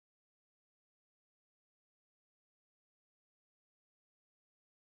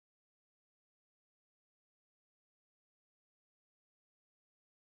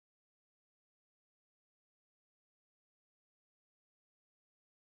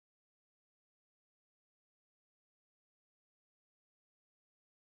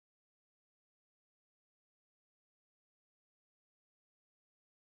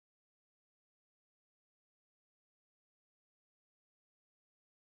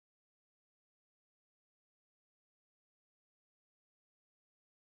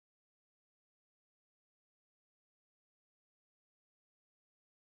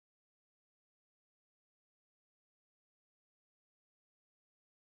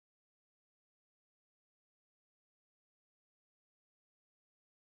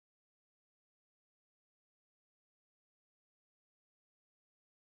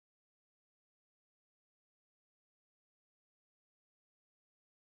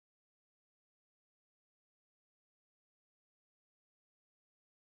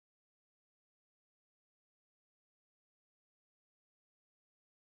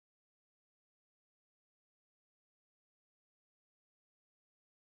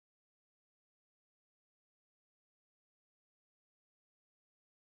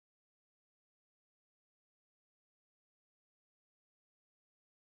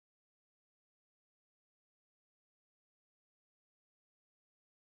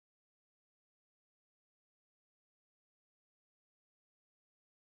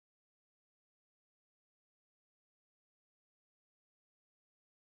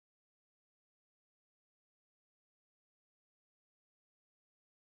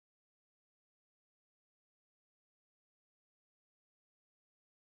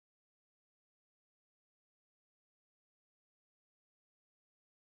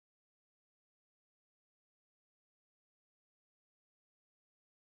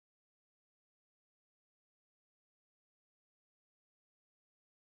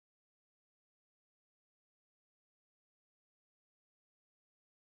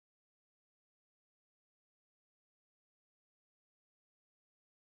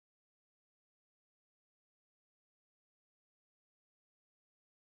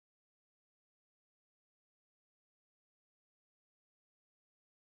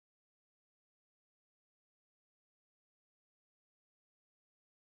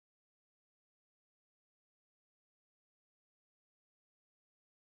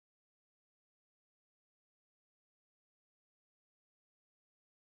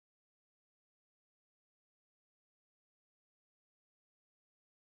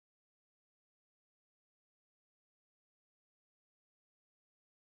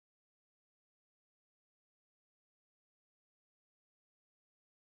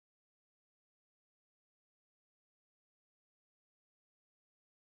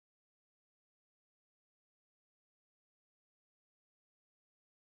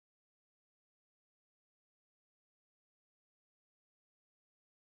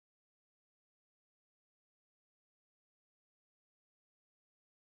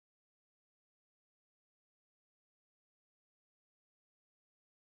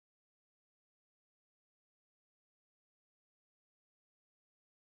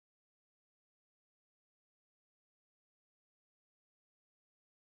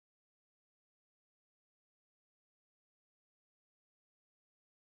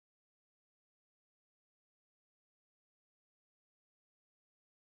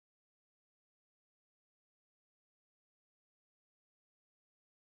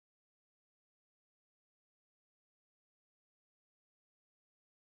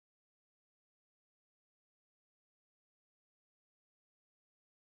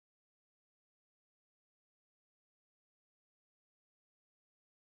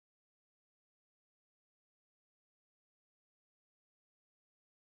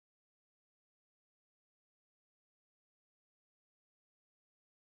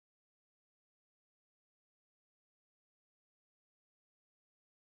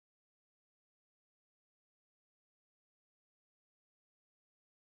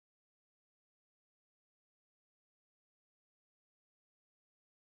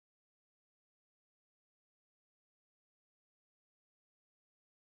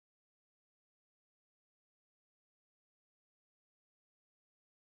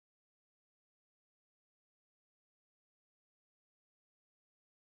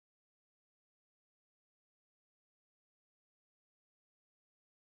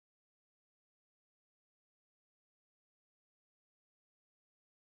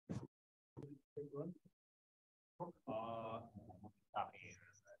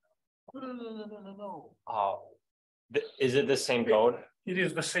No. Oh, is it the same code? It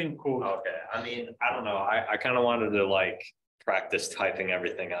is the same code. Okay, I mean, I don't know. I kind of wanted to like practice typing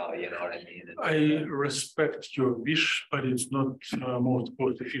everything out. You know what I mean? I respect your wish, but it's not most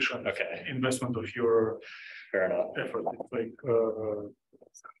cost efficient. Okay. Investment of your Fair enough. effort. It's like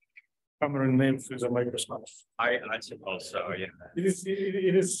Cameron names with a Microsoft. I suppose so. Yeah. It is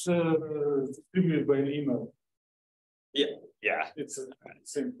distributed by an email. Yeah. Yeah. It's the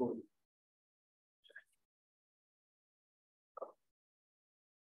same code.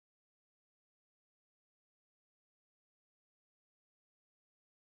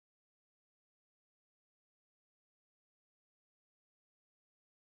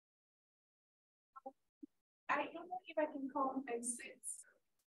 I don't know if I can come and sit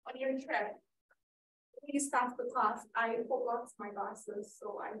on your chair. When you start the class, I forgot my glasses,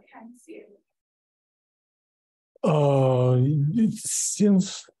 so I can't see it.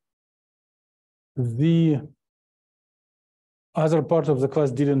 Since the other part of the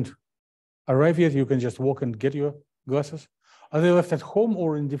class didn't arrive yet, you can just walk and get your glasses. Are they left at home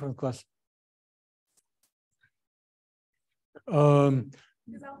or in different class? Because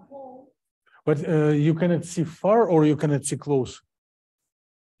I'm home. But you cannot see far or you cannot see close.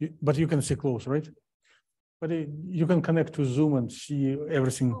 But you can see close, right? But you can connect to Zoom and see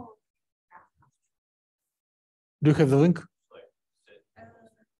everything. Oh. Do you have the link?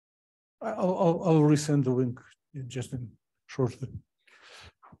 I'll resend the link just in shortly.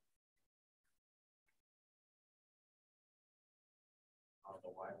 The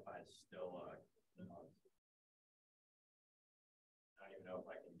Wi-Fi is still I don't even know if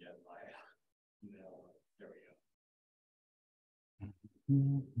I can get my email. There we go.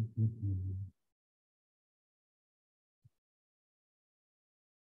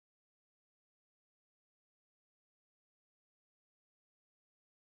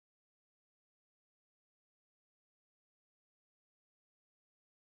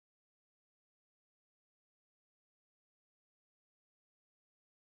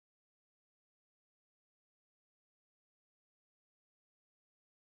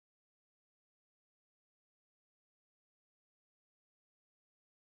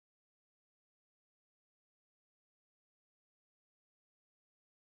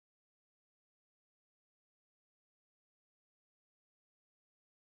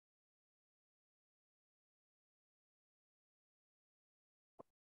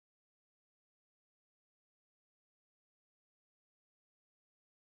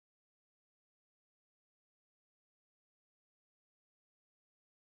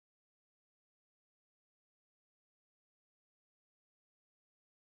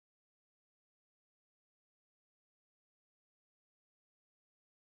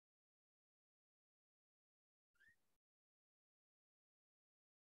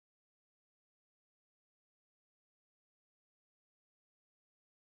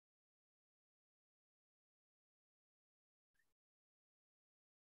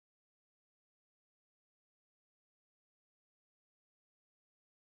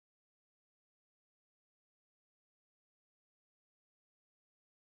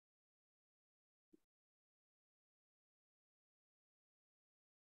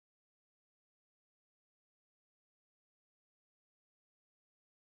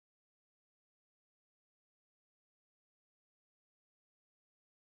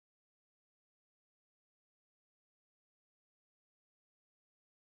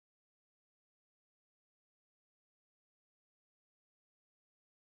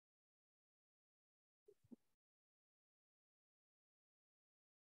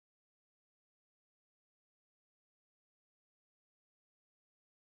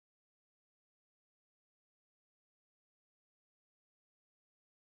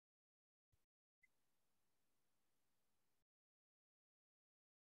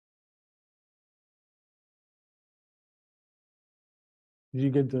 Did you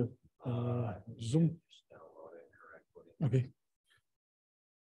get the Zoom? Okay.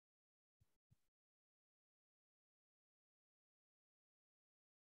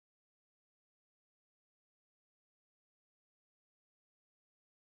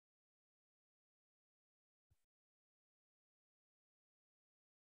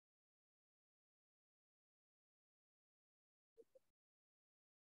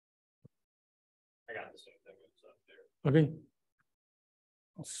 I got the same thing that's up there. Okay.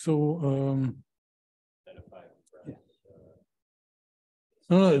 So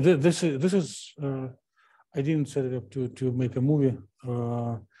no, this is I didn't set it up to make a movie.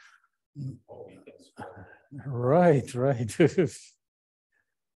 Right.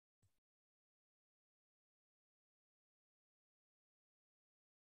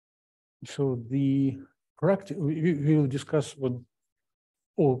 So the practice we will discuss what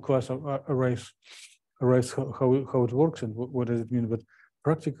all class arrays how it works and what does it mean. But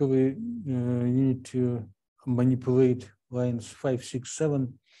practically, you need to manipulate lines 5, 6,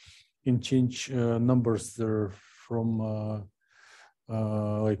 7 and change numbers there from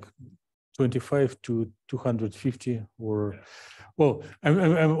like 25 to 250 or well,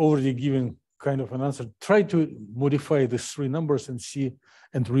 I'm already giving kind of an answer. Try to modify these 3 numbers and see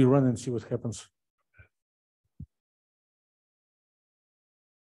and rerun and see what happens.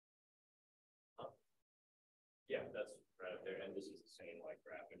 Yeah, that's right up there. And this is the same like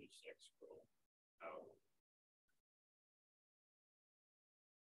graph and just like scroll out.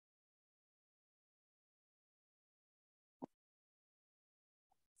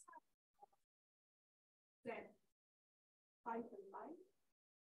 Then 5 and 5.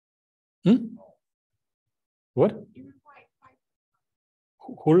 Hmm? What? You replied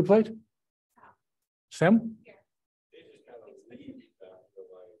 5. Who replied? Sam? Yeah. They just kind of leave after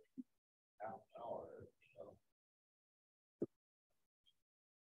like half an hour, you know.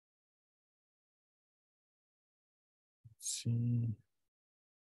 Let's see.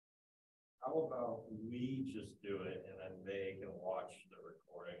 How about we just do it and then they can watch the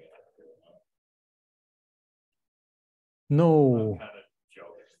recording after? No. I'm kind of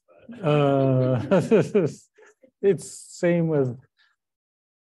joking, but It's same as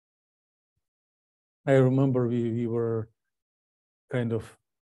I remember we were kind of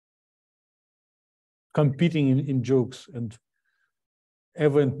competing in jokes, and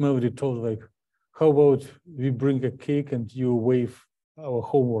Eva and Melody told like, how about we bring a cake and you waive our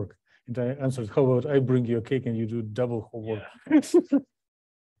homework? And I answered, how about I bring you a cake and you do double homework? yeah.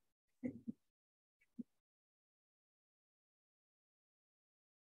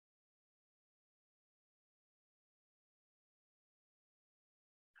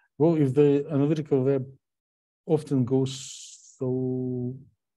 Well, if the analytical lab often goes so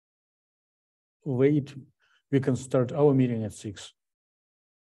late, we can start our meeting at 6.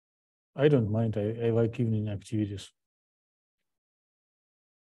 I don't mind. I like evening activities.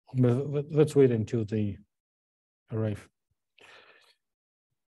 But let's wait until they arrive.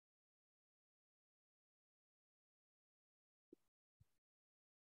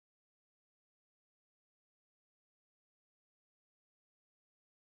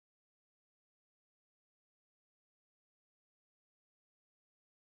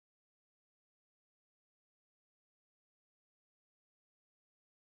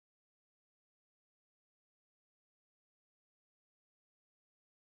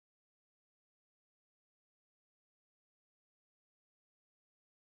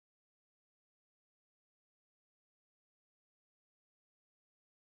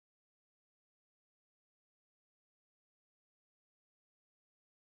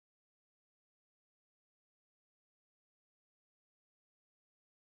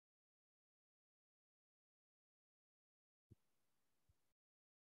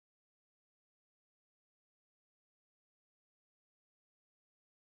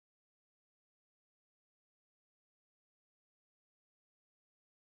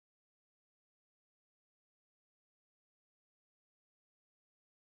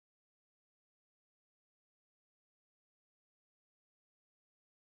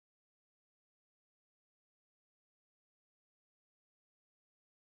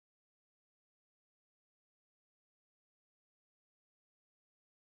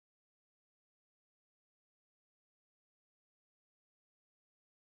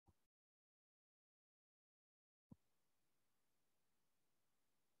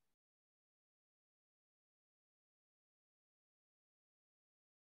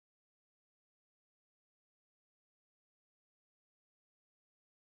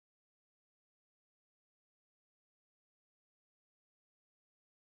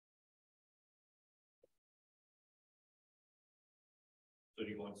 So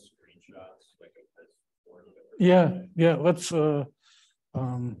do you want screenshots like of this? Yeah, let's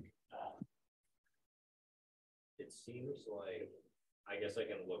It seems like, I guess I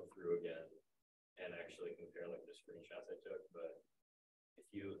can look through again and actually compare like the screenshots I took, but if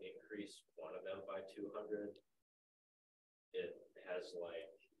you increase one of them by 200, it has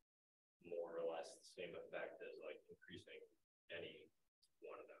like more or less the same effect as like increasing any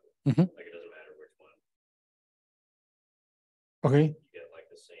one of them. Like it doesn't matter which one. okay. You get like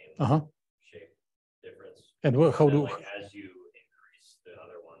the same shape difference. And how do like as you increase the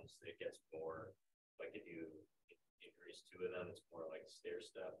other ones, it gets more like if you increase 2 of them, it's more like stair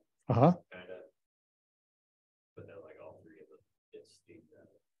step kind of. But then like all 3 of them, it's the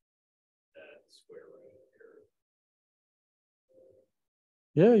that square root curve.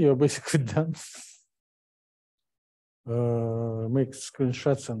 Yeah, you're basically done. Make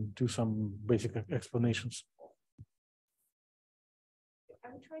screenshots and do some basic explanations.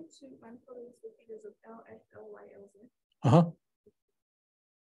 I'm trying to manipulate the figures of L, X, L, Y, L, Z. Uh-huh.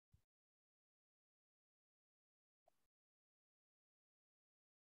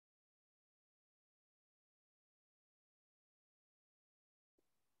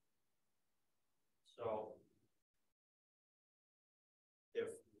 So if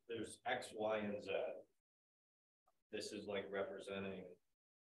there's X, Y, and Z, this is like representing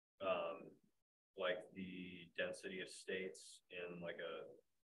like the density of states in like a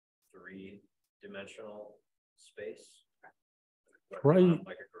 3-dimensional space. Right.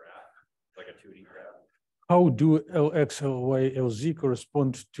 Like a graph, like a 2D graph. How do LX, LY, LZ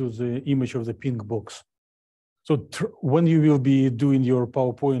correspond to the image of the pink box? So when you will be doing your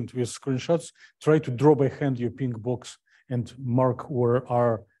PowerPoint with screenshots, try to draw by hand your pink box and mark where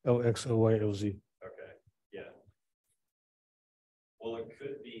are LX, LY, LZ. Okay, yeah. Well, it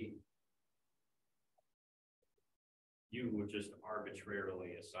could be you would just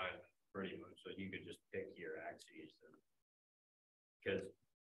arbitrarily assign them pretty much. So you could just pick your axes, because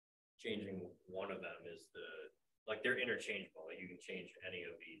changing one of them is like they're interchangeable. You can change any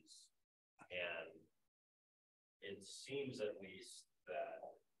of these, and it seems at least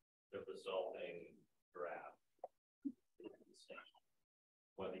that the resulting graph is the same,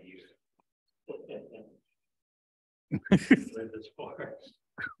 whether you with this for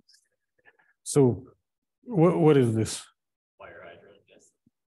So what is this? fire hydrant, yes.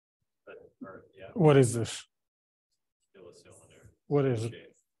 But, or, yeah, What is this? still a cylinder. What is it?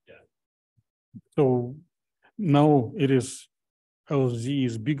 Shape. Yeah. So now it is LZ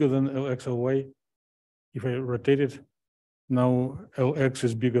is bigger than LX, LY. If I rotate it, now LX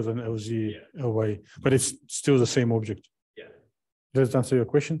is bigger than LZ, LY, but it's still the same object. Yeah. Does that answer your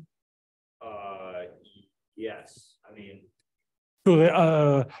question? Yes. I mean, So that's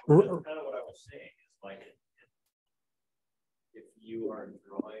kind of what I was saying. Is like if you are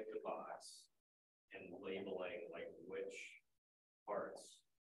drawing the box and labeling like which parts,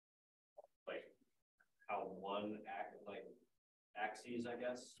 like how one axes, I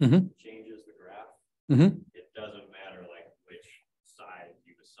guess, changes the graph. It doesn't matter like which side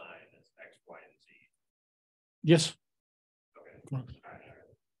you assign as X, Y, and Z. Yes. Okay. All right.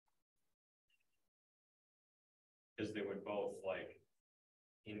 Because they would both like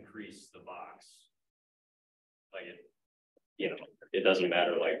increase the box. Like it doesn't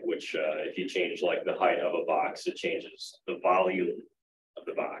matter like which, if you change like the height of a box, it changes the volume of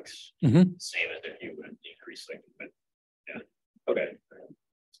the box. Same as if you would increase like, but yeah. Okay.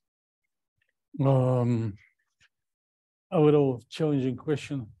 A little challenging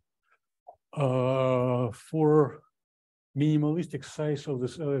question. For minimalistic size of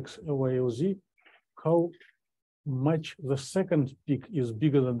this LX, LY, LZ, how much the second peak is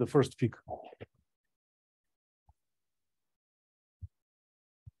bigger than the first peak?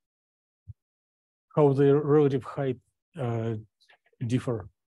 How the relative height differ?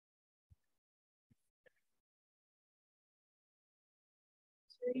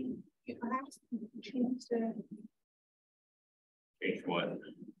 You perhaps change the Change what?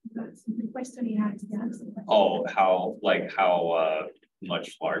 question you had to answer. Oh, how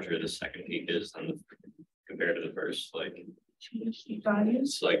much larger the second peak is than compared to the first, like Change the values.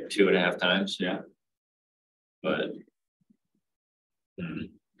 it's like 2.5 times, yeah. But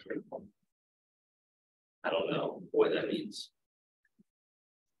I don't know what that means.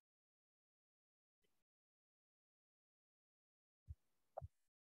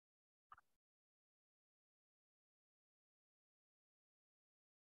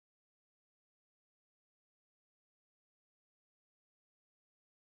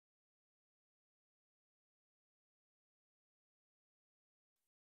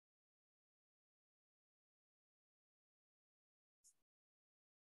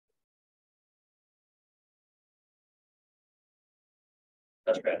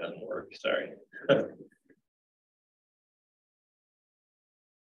 Touchpad doesn't work, sorry.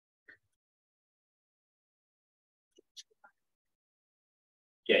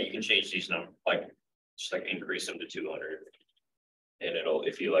 Yeah, you can change these numbers, like just like increase them to 200. And it'll,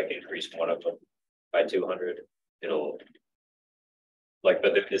 if you like increase one of them by 200, it'll like,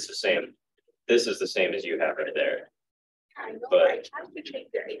 but it's the same. This is the same as you have right there. I know, But I tried to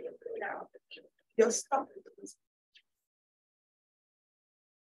take the now. You're stuck.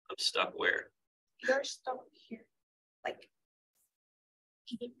 I'm stuck where? You're stuck here. Like,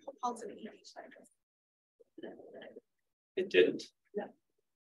 can you pause it here? It didn't. No.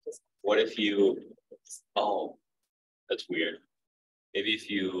 What if you, oh, that's weird. Maybe if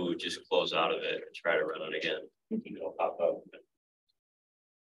you just close out of it and try to run it again, it'll pop up.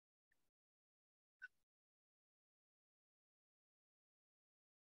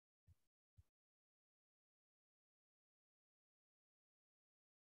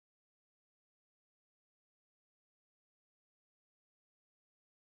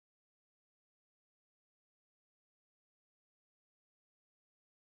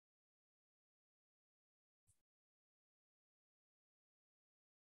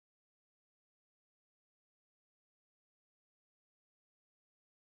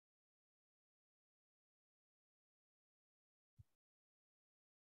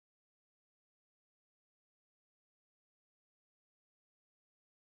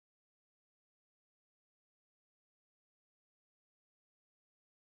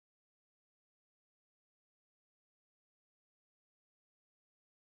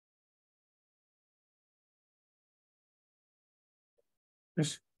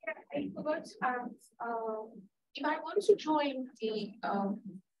 Yes. I forgot to ask, if I want to join the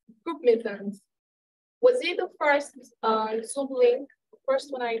group meetings, was it the first Zoom link, the first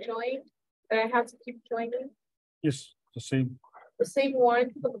one I joined, that I have to keep joining? Yes, the same. The same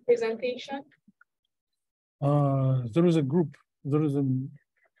one for the presentation? There is a group, there is a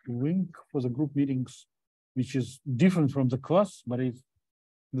link for the group meetings, which is different from the class, but it's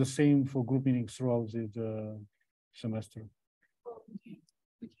the same for group meetings throughout the semester. Okay.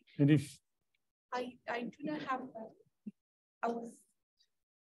 And if I do not have that.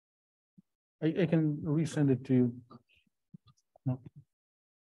 I can resend it to you. No.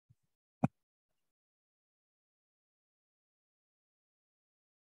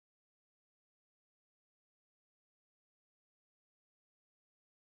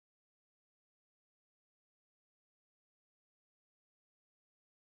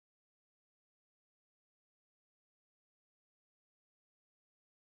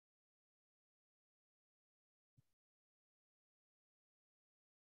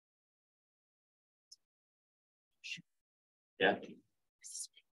 Yeah.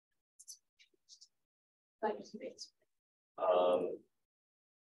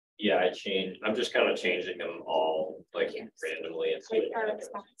 Yeah, I'm just kind of changing them all like randomly. And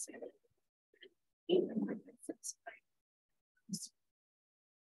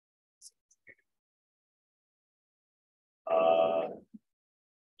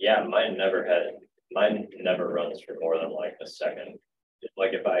yeah, mine never runs for more than like a second.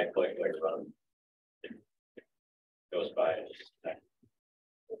 Like if I click like run, it goes by and just.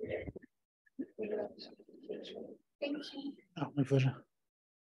 Thank you. Oh, my pleasure.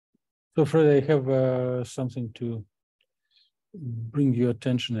 So Fred, I have something to bring your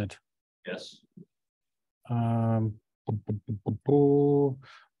attention at. Yes. Do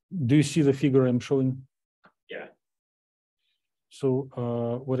you see the figure I'm showing? Yeah. So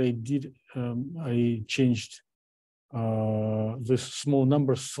what I did, I changed this small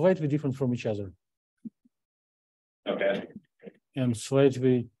numbers slightly different from each other. Okay. And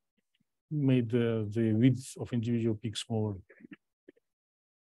slightly made the width of individual peaks smaller.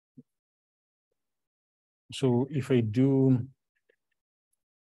 So if I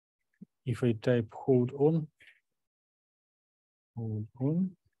type hold on,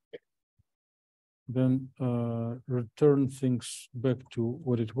 then return things back to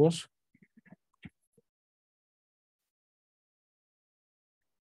what it was.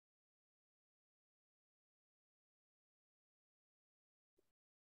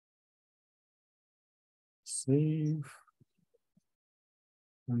 Save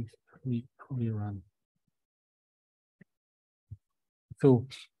and rerun. So,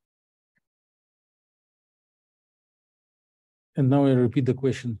 and now I repeat the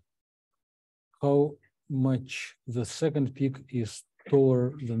question. How much the second peak is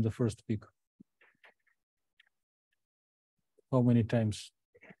taller than the first peak? How many times?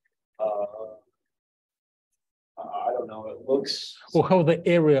 I don't know. It looks. Or how the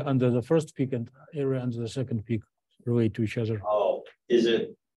area under the first peak and area under the second peak relate to each other? Oh, is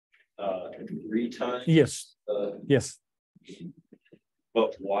it 3 times? Yes. Yes.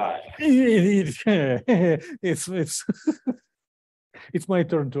 But why? It's it's my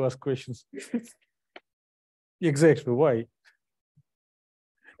turn to ask questions. Exactly why?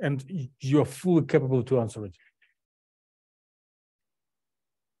 And you're fully capable to answer it.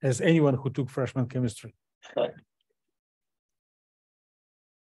 As anyone who took freshman chemistry.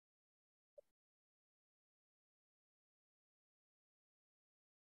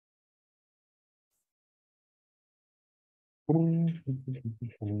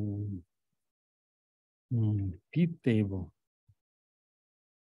 P table.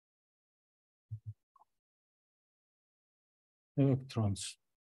 electrons.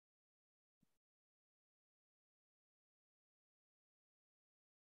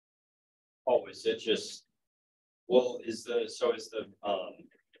 Oh, is it just, well, is the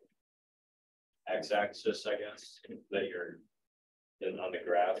x-axis, I guess, that you're on the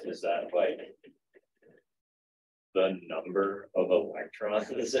graph, is that like the number of electrons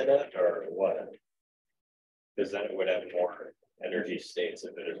in it, or what? Because then it would have more energy states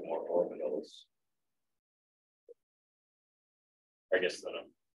if it is more orbitals. I guess then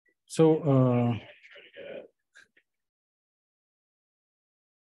I'm So trying to get it.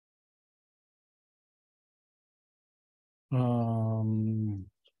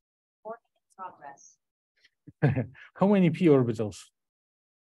 Progress. How many p orbitals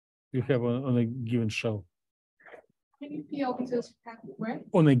you have on a given shell? Many orbitals have where?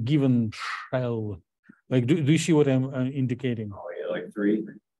 On a given shell, like do you see what I'm indicating? Oh yeah, like 3.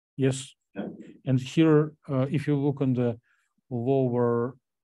 Yes. Yeah. And here, if you look on the lower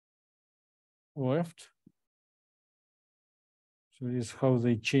left, so this is how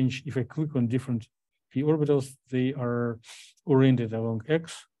they change. If I click on different p orbitals, they are oriented along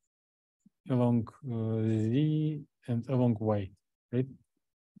x, along z, and along y, right?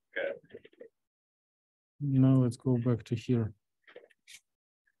 Okay. Now let's go back to here.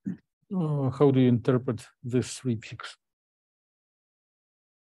 How do you interpret this 3 peaks?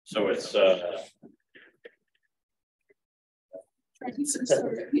 So it's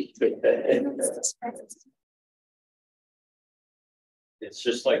it's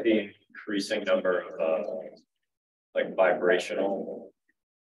just like the increasing number of like vibrational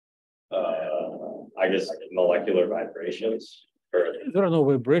I guess molecular vibrations, or There are no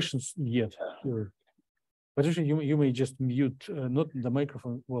vibrations yet here. But actually, you may just mute not the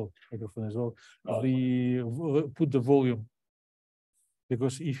microphone, well, microphone as well. Put the volume,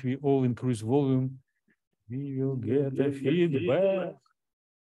 because if we all increase volume, we will get a feedback.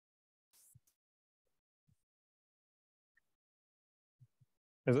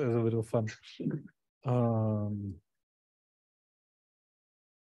 As a little fun.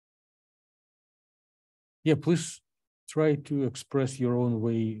 Yeah, please try to express your own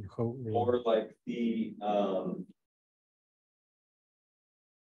way. How or like the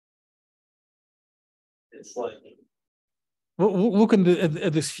it's like look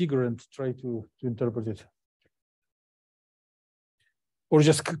at this figure and try to interpret it. Or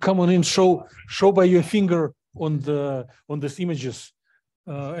just come on in, show by your finger on these images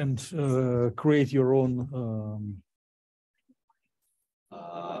and create your own.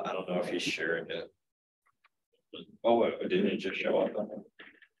 I don't know if he's sharing it. Oh, didn't it just show up?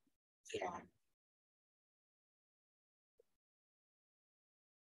 Yeah.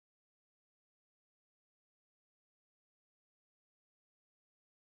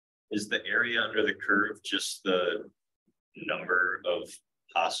 Is the area under the curve just the number of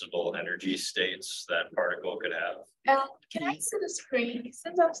possible energy states that particle could have? Can I see the screen?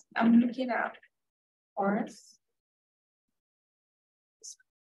 Since I'm looking at ours.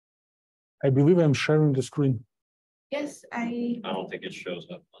 I believe I'm sharing the screen. Yes, I don't think it shows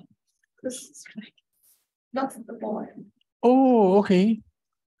up. this is like not the board. Oh, okay.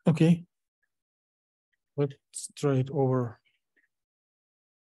 Okay. Let's try it over.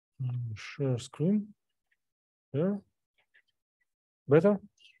 Share screen. There. Better?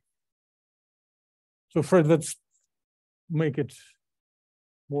 So Fred, let's make it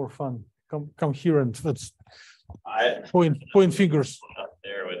more fun. Come here and let's point fingers. Up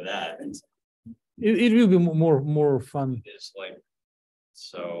there with that. It will be more fun. It's like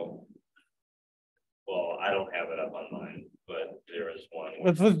so. Well, I don't have it up on mine, but there is one.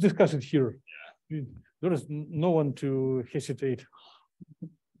 Let's discuss it here. Yeah. There is no one to hesitate.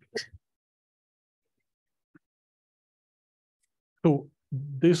 So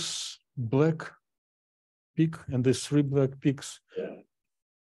this black peak and these 3 black peaks, Yeah.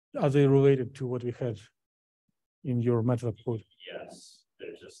 are they related to what we had in your MATLAB code? Yes,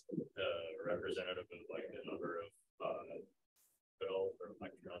 they're just representative of like the number of bits or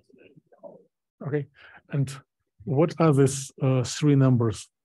electrons in it. Okay, and what are these 3 numbers?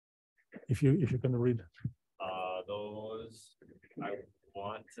 If you can read. Those I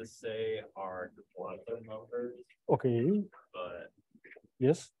want to say are quantum numbers, Okay. but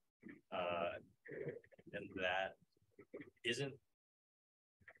Yes. and that isn't.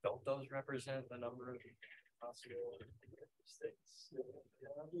 Don't those represent the number of possible states?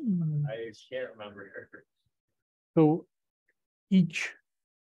 I can't remember. So each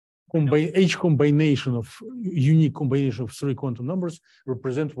combination of unique combination of 3 quantum numbers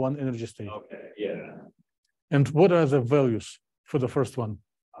represent 1 energy state. Okay, yeah. And what are the values for the first one?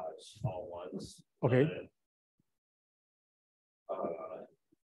 Small ones. Okay.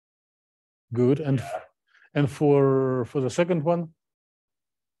 Good. And for the second one,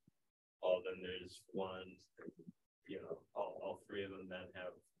 then there's one, all three of them then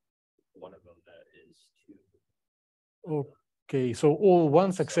have one of them that is 2. okay. So all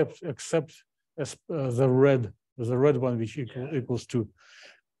ones except as the red one, which equals 2,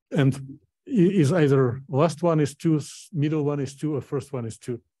 and is either last one is 2, middle one is 2, or first one is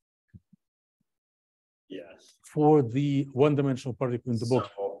 2. Yes. For the one-dimensional particle in the box.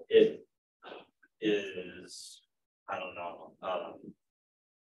 So it is, I don't know.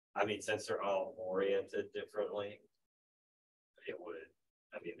 I mean, since they're all oriented differently, it would,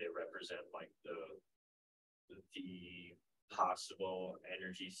 they represent like the possible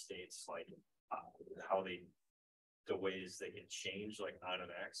energy states, like the ways they can change like on an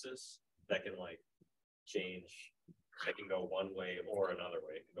axis that can like change. It can go one way or another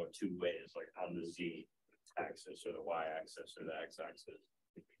way. It can go 2 ways, like on the Z axis or the Y axis or the X axis.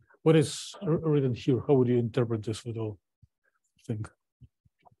 What is written here? How would you interpret this little thing?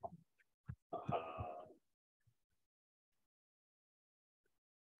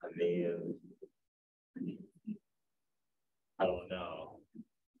 I don't know.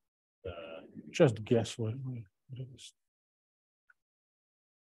 Just guess what it is.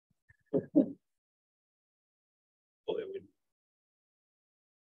 Well, it would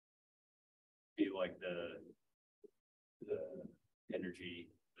be like the energy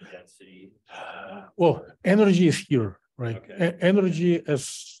density. Well, energy is here, right? Okay. Energy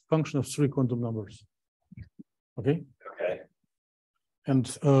as function of 3 quantum numbers. Okay. Okay. And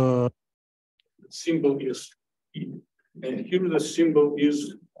symbol is E. And here the symbol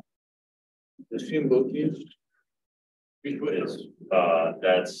is which one is?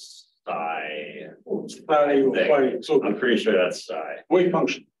 That's psi. Psi or phi. So I'm pretty sure that's psi. wave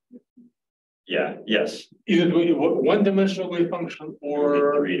function. Yeah. Yes. Is it one-dimensional wave function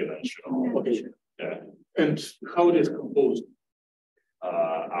or 3-dimensional. okay? Yeah. And how it is composed?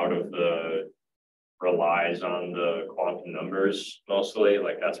 Out of relies on the quantum numbers mostly.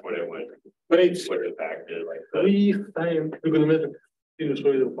 Like that's what it would. But it's impact it. Like 3 times trigonometric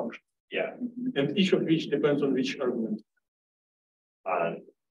sinusoidal function. Yeah. And each of which depends on which argument. On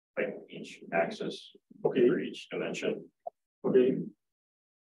like each axis. Okay. For each dimension. Okay.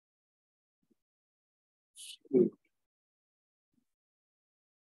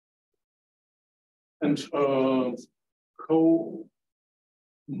 And how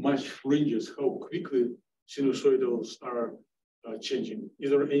much ranges, how quickly sinusoidals are changing? Is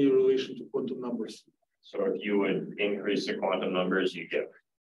there any relation to quantum numbers? So if you would increase the quantum numbers, you get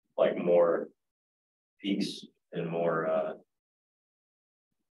like more peaks and more.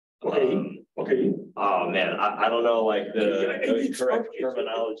 Okay. Okay. Oh man, I don't know like the it's correct okay.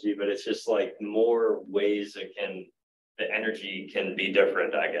 terminology, but it's just like more ways the energy can be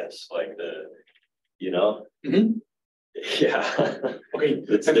different, I guess. Like Mhm. Yeah. Okay.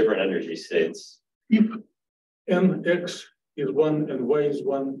 It's different energy states. If nx is 1 and y is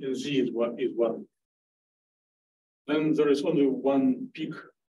 1 and z is 1, then there is only one peak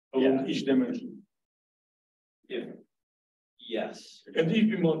along each dimension. Yes. And if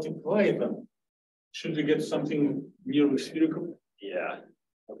you multiply them, should we get something nearly spherical? Yeah.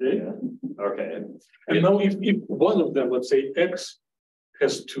 Okay. Yeah. Okay. And now if one of them, let's say x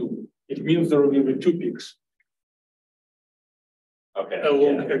has 2, it means there will be 2 peaks Okay.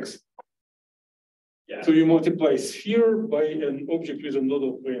 along x. Yeah. So you multiply sphere by an object with a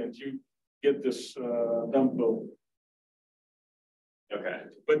nodal plane and you get this dumbbell. Okay.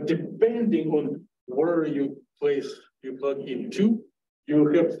 But depending on where you plug into, you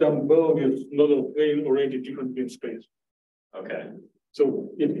will have dumbbell with nodal plane already different in space. Okay. So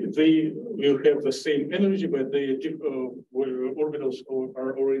they will have the same energy, but they orbitals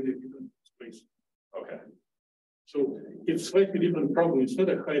are already different space. Okay. So it's slightly different problem. It's not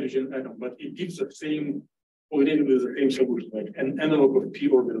a hydrogen atom, but it gives the same, already with the same solution, like an analog of p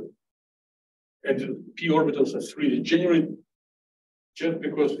orbital. And p orbitals are 3 degenerate just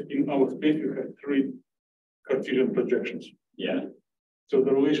because in our space we have 3 Cartesian projections. Yeah. So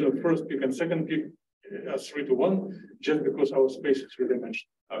the relation of first peak and second peak is 3 to 1, just because our space is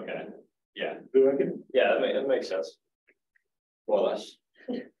 3-dimensional. Okay. Yeah. Do you like it? Yeah, that makes sense. More or less.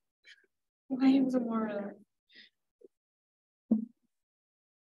 Why was it more?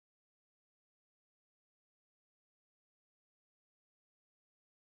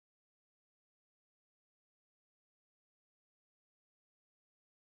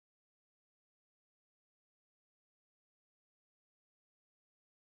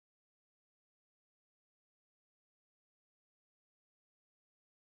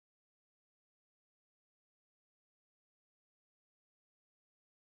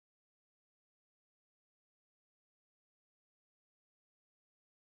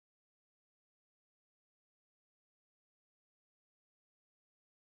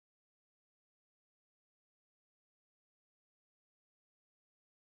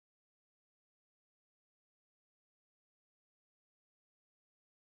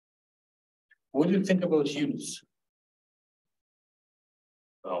 What do you think about units?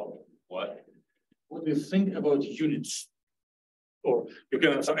 Oh, what? What do you think about units? Or you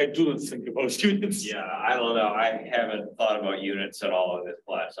can answer, I do not think about units. Yeah, I don't know. I haven't thought about units at all in this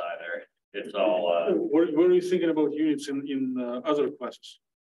class either. It's all, Were you thinking about units in other classes?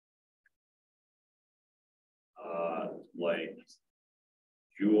 like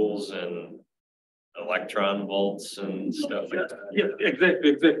joules and electron volts and stuff like that. Yeah,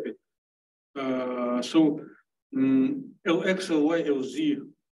 exactly. So Lx, Ly, Lz,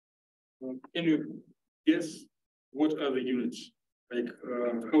 can you guess what are the units? Like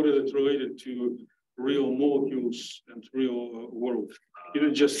how does it related to real molecules and real world? Is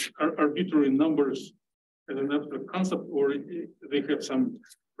it just arbitrary numbers as an abstract concept, or they have some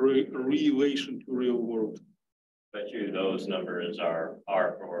relation to real world? Bet you those numbers are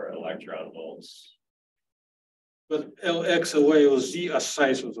for electron volts. But Lx, Ly, Lz are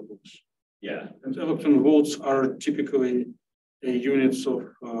size of the books. Yeah. And electron volts are typically units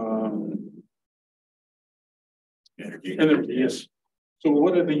of energy, yes. So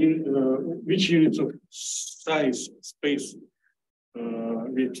what are the which units of size, space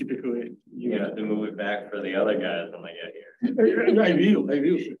we typically use? You have to move it back for the other guys when they get here. I will,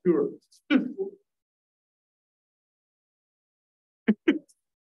 for sure.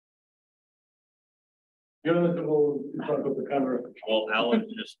 You're not going to in front of the camera. Well, L is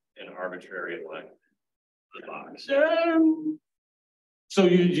just an arbitrary length of the box. So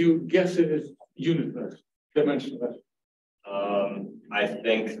you guess it is unitless, dimensionless. I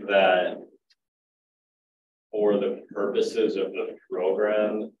think that for the purposes of the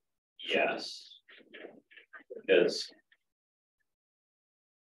program, yes. Because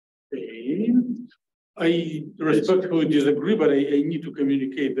I respectfully disagree, but I need to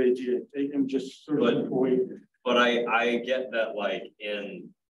communicate the idea. I am just sort of but I get that, like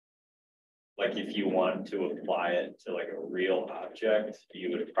if you want to apply it to like a real object,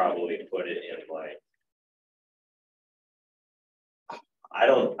 you would probably put it in like, I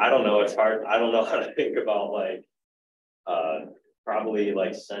don't know, it's hard. I don't know how to think about like probably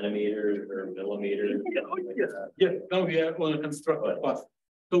like centimeters or millimeters. Yeah, now we are on a constructed path.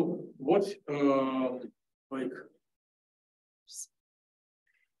 So what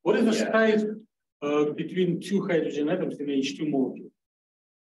what is the size between two hydrogen atoms in H2 molecule?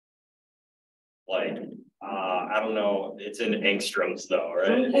 Like I don't know, it's in angstroms though,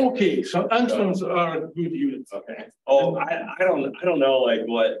 right? Okay, so angstroms are good units. Okay. Oh, I don't know like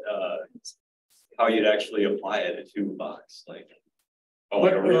what how you'd actually apply it to a box, like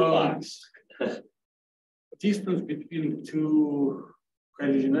like a real box. Distance between two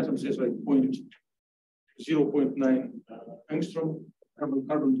hydrogen atoms is like 0.9 angstrom.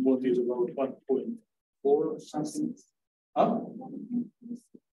 Carbon bond is about 1.4 or something. Huh?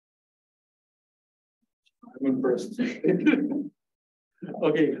 I'm impressed.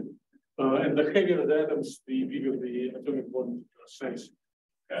 Okay, and the heavier the atoms, the bigger the atomic bond size.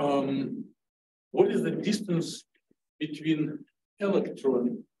 What is the distance between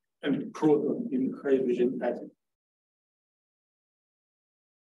electron and proton in hydrogen atom?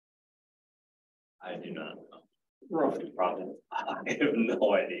 I do not know. Roughly. Probably. I have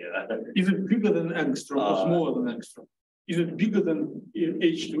no idea. Is it bigger than angstrom or smaller than angstrom? Is it bigger than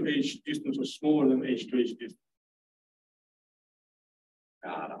H to H distance or smaller than H to H distance?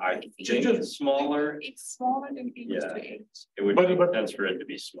 God, I think it's smaller. It's smaller than H Yeah. to H. It would make sense for it to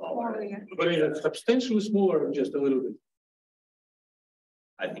be smaller. Smaller, yeah. But is it substantially smaller or just a little bit?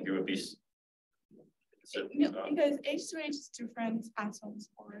 I think it would be. No, because H to H is different atoms,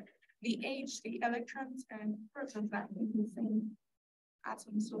 or the H, the electrons and protons that are in the same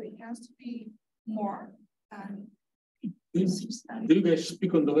atom, so it has to be more than. Do you guys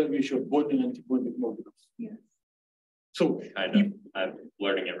speak on the language of bonding and antibonding molecules? Yes. So I know. I'm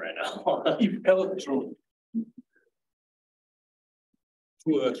learning it right now. if electron,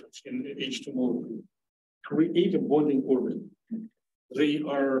 two electrons in H2 molecule, create a bonding orbit, they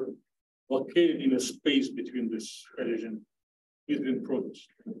are located in a space between this hydrogen, between protons.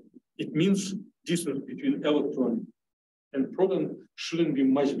 It means distance between electron and proton shouldn't be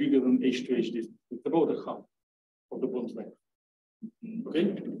much bigger than H to H distance. It's about a half of the bond length.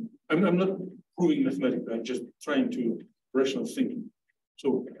 Okay, I'm not proving mathematically. I'm just trying to rational thinking.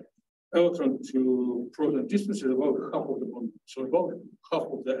 So electron to proton distance is about half of the bond, so about half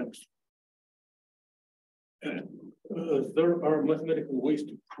of the angstrom. And there are mathematical ways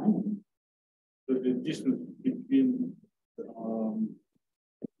to prove that the distance between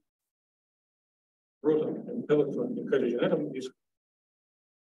proton and electron in hydrogen atom is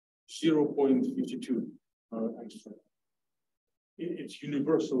 0.52 angstrom. it's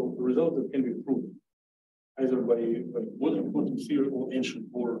universal result that can be proven either by quantum theory or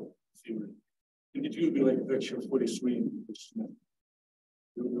ancient Bohr theory. And it will be like lecture 43, which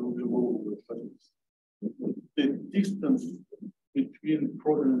will be over. The distance between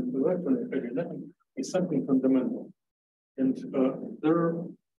proton and electron and hydrogen atom is something fundamental. And there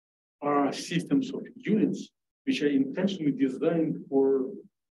are systems of units which are intentionally designed for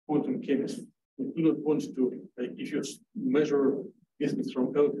quantum chemists. We do not want to, like, if you measure distance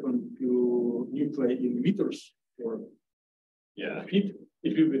from electron to nuclei in meters or feet,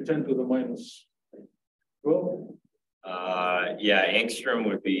 it will be 10 to the minus 12. Yeah, angstrom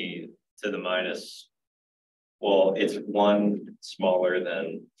would be to the minus. Well, it's one smaller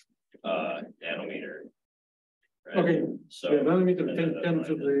than nanometer. Right? Okay, So yeah, nanometer 10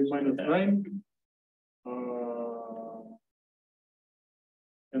 to the minus 9.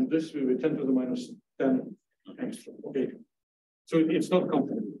 And this will be 10 to the minus 10 angstrom. Okay, so it's not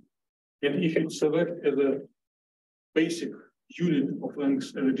complicated. And if you select as a basic unit of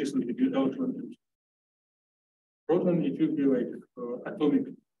length and the distance between electron and proton, it will be like atomic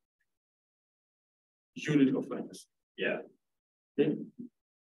unit of length. yeah. Okay.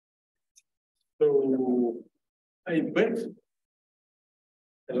 So I bet,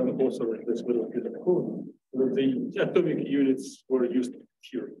 as an author of this little bit of code, that the atomic units were used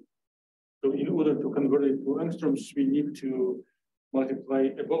here. So in order to convert it to angstroms, we need to multiply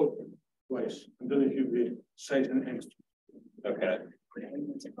about twice, and then it will be size and angstrom. Okay.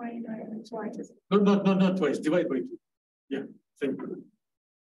 No, not twice. Divide by 2. Yeah, thank you.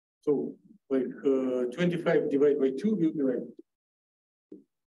 So like 25 divided by 2 will be like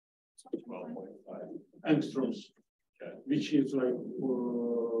 12.5 angstroms, which is like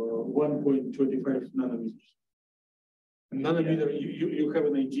 1.25 nanometers. And nanometer, you have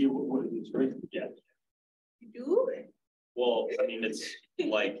an idea what it is, right? Yeah. You do? Well, I mean, it's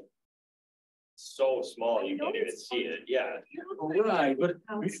like so small you can't even see it. Yeah. Right, but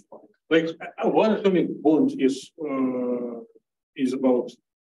like one atomic bond is about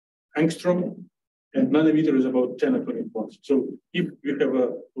angstrom, and nanometer is about 10 atomic bonds. So if you have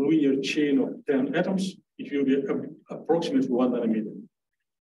a linear chain of 10 atoms, it will be approximately 1 nanometer.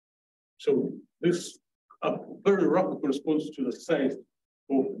 So this very roughly corresponds to the size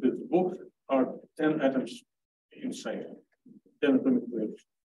of this box are 10 atoms inside, 10 atomic layers.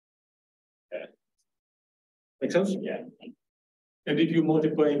 Okay. Make sense? Yeah. And if you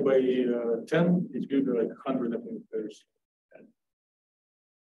multiply it by 10, it will be like 100 atomic layers.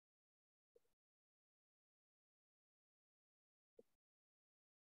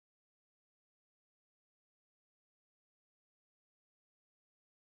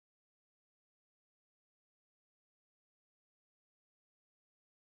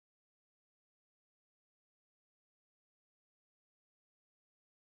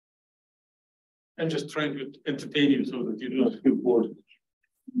 I'm just trying to entertain you so that you do not feel bored.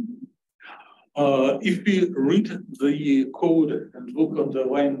 If we read the code and look on the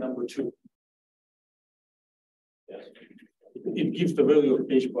line number 2, it gives the value of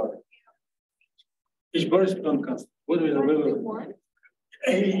H bar. H bar is non-constant. What is the value?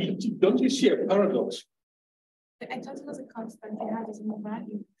 Hey, don't you see a paradox? I thought it was a constant. It had no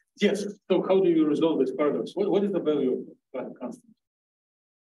value. Yes. So how do you resolve this paradox? What is the value of that constant?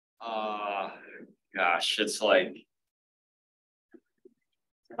 Gosh, it's like,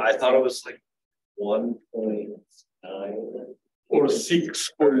 I thought it was like 1.9 or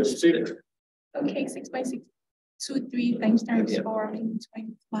 6 or 6. Okay, 6 by 6. 2, 3 times 4 means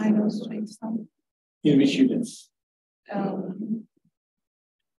 20 minus 20 something. In which units?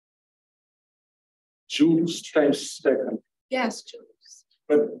 Joules times second. Yes, joules.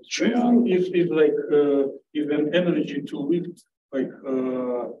 But joule is like is an energy to lift like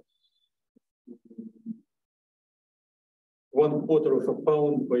 1/4 of a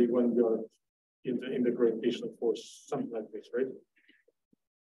pound by 1 yard in the gravitational force, something like this, right?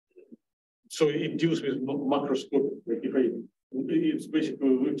 So it deals with macroscopic. Like if it's basically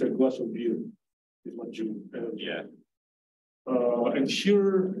lift a glass of beer is 1 joule energy. Yeah. And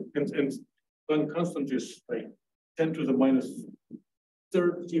here and one constant is like 10 to the minus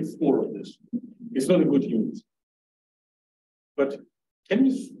 34 of this. It's not a good unit. But can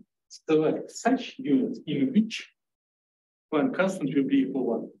we select such units in which one constant will be equal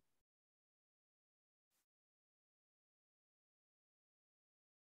 1?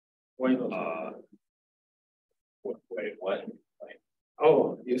 Why not? Wait, what?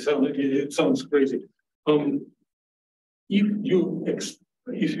 Oh, it sounds crazy.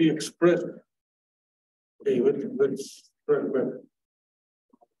 If we express, okay, let's track back.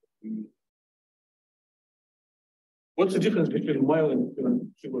 What's the difference between mile and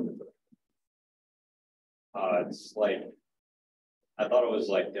kilometer? It's like, I thought it was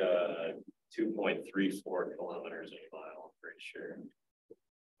like 2.34 kilometers a mile, I'm pretty sure.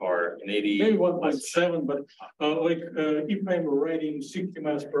 Or maybe 1.7, but if I'm riding 60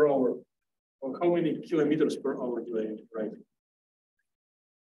 miles per hour, how many kilometers per hour do I ride?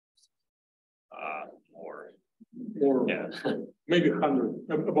 More. Or Yeah. maybe 100,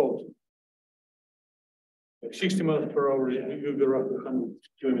 about. Like 60 miles per hour, you'll be roughly 100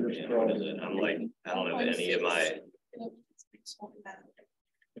 kilometers Yeah, per what hour. is it? I'm like, I don't have any of my.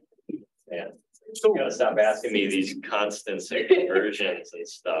 Yeah. So You gotta stop asking me these constants and conversions and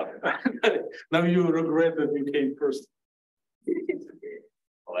stuff. now you regret that you came first.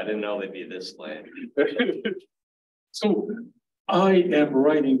 Well, I didn't know they'd be this late. So I am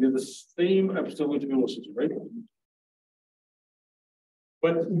riding with the same absolute velocity, right?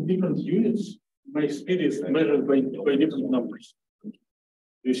 But in different units, my speed is measured by different numbers. Do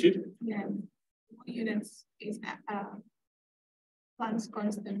you see it? Yeah. Units is Planck's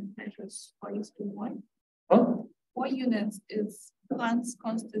constant measures for each to one. Huh? What units is Planck's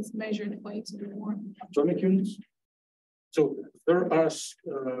constant measured for each to one? Atomic units. So there are Is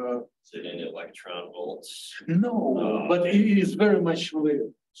it in electron volts? no, but it is very much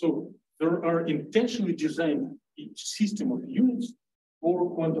related. So there are intentionally designed each system of units for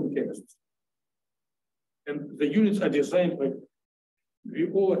quantum chemists. And the units are designed like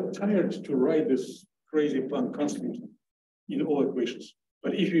we all are tired to write this crazy Planck constant in all equations.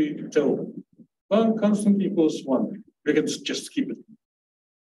 But if you tell Planck constant equals 1, we can just skip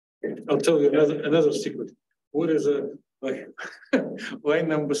it. I'll tell you another secret. What is line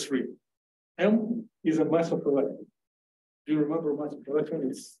number 3? M is a mass of electron. Do you remember mass of electron?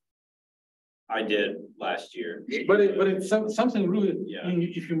 It's I did last year. but it's something really, Yeah.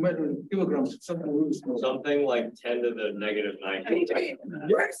 if you measure in kilograms, it's something really small. Something like 10 to the negative 19.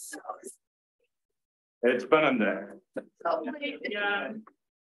 Yes. It's been in there. Yeah,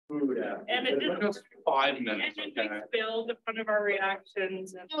 Yeah. and it just, Just 5 minutes, and okay? it spilled in front of our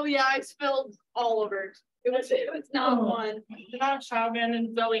reactions. And Oh yeah, I spilled all over it. It was not one. now Chauvin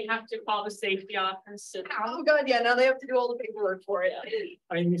and Zoe have to call the safety office. And Oh god, yeah, now they have to do all the paperwork for it.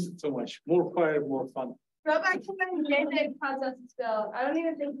 I miss it so much. More fire, more fun. Go back to when David caused us to spill. I don't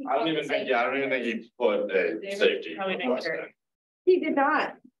even think he. I don't even think, yeah, I don't even think he put a David safety. probably didn't request care. in. He did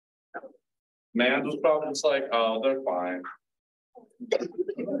not. Man was probably just like, oh, they're fine.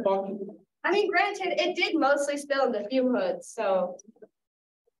 I mean, granted, it did mostly spill in the fume hoods, so.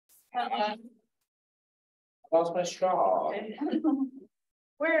 Lost my straw.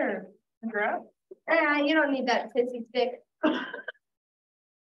 Where? Congrats. You don't need that pissy stick.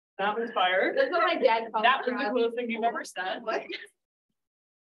 That was fired. That's what my dad called That was the it. coolest thing you've ever said. What?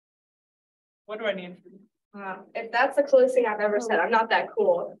 What do I need? If that's the coolest thing I've ever said, I'm not that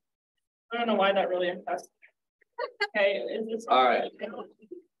cool. I don't know why that really impressed me. Okay, is this? All right.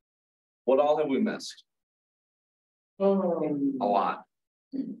 What all have we missed? A lot.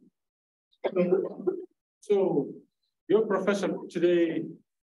 So your professor today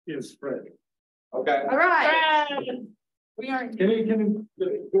is Fred. Okay. All right. Fred, we aren't. Can you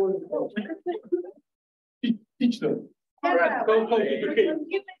go teach them? Yeah. Right, go, okay. You've been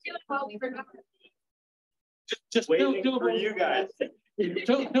doing well, we forgot. Just Waiting tell for about, you guys.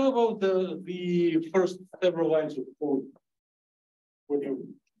 tell about the first several lines of code. What you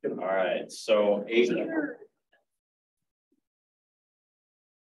All right, so 8.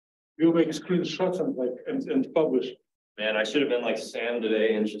 you make screenshots and like and publish. Man, I should have been like Sam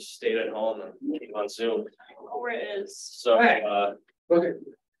today and just stayed at home and came on Zoom. Where it is. So Okay.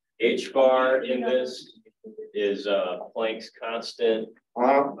 H bar in this is Planck's constant.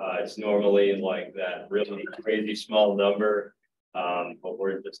 It's normally like that really crazy small number, but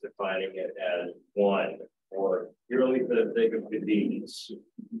we're just defining it as 1 or purely for the sake of convenience.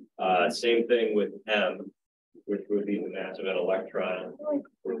 Same thing with M, which would be the mass of an electron,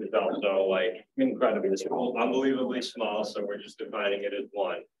 which is also like incredibly small, unbelievably small. So we're just defining it as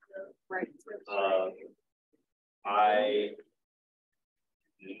 1. Right. I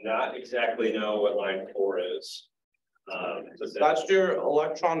do not exactly know what line 4 is. That's your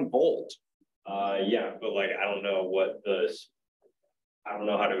electron volt. Yeah, but like I don't know I don't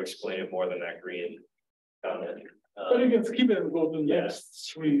know how to explain it more than that green comment. But you can skip it and go to the Yeah.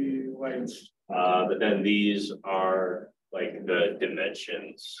 next 3 lines. But then these are like the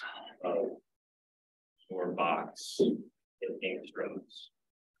dimensions of your box in angstroms,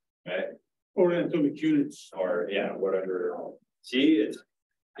 right? Or atomic units. Or yeah, whatever. See,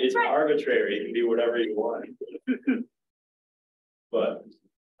 it's arbitrary. You can do whatever you want. But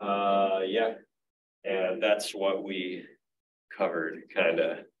yeah, And that's what we covered, kind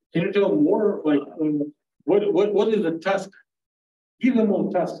of. Can you tell more, like, what is the task? Give them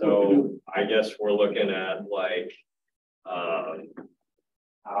all tasks. So I guess we're looking at like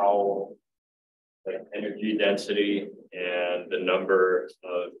how the energy density and the number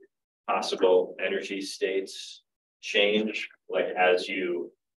of possible energy states change, like as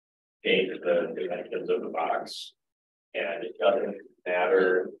you change the dimensions of the box. And it doesn't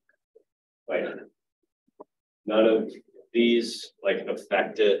matter, like none of these like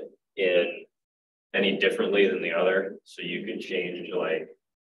affect it in any differently than the other. So you could change like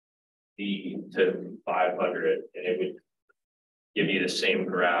D to 500 and it would give you the same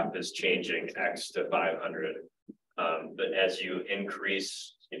graph as changing X to 500. But as you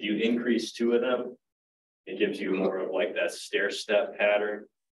increase, if you increase two of them, it gives you more of like that stair step pattern.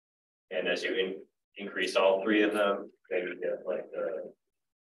 And as you increase all three of them, then you get like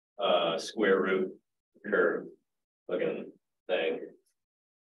the square root curve looking thing.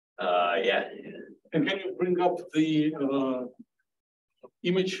 Yeah. And can you bring up the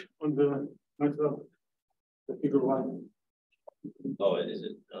image on the figure one? Oh, is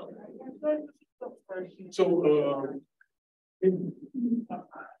it? No. So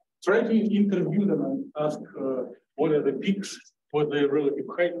try to interview them and ask what are the peaks, what the relative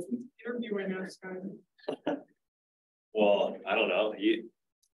height. Interviewing us. Well, I don't know.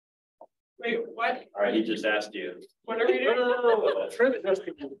 Wait, what? All right, he just asked you. What are we doing? No. Fred is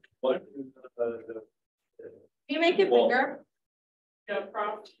asking you. What? Can you make it Well- bigger? The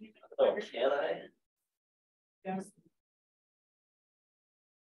prompt. Oh, can I? Yes.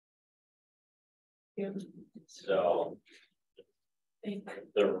 So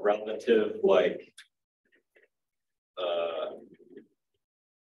the relative, like,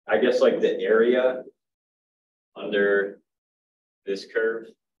 I guess like the area under this curve,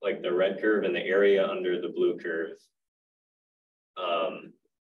 like the red curve and the area under the blue curve,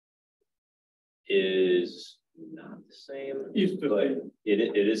 is not the same. But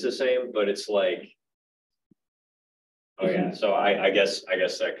it is the same, but it's like, oh yeah. So I guess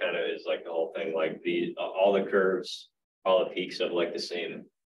that kind of is like the whole thing. Like all the curves, all the peaks of like the same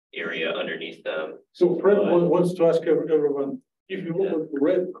area underneath them. So Fred wants to ask everyone, if you look at the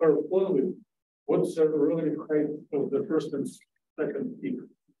red curve only, what's the relative height of the first and second peak?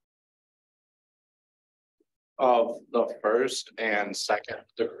 Of the first and second,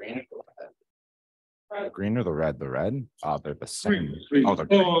 the green or the red? The green or the red? The red? They're the same. Green. Oh, the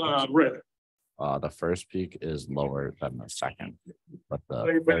green. Red. The first peak is lower than the second, but the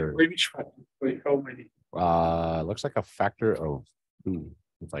By third, which factor? By how many? looks like a factor of 2.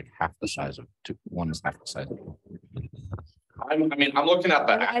 It's like half the size of 2. 1 is half the size of 2. I mean, I'm looking at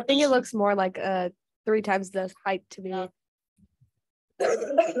the. I think it looks more like 3 times the height to me.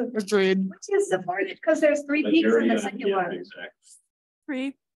 Agreed. Which is supported because there's 3 peaks in the second Yeah, one. exactly.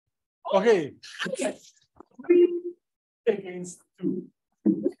 3. Okay. 3 against 2.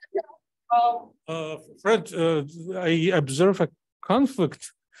 Fred, I observe a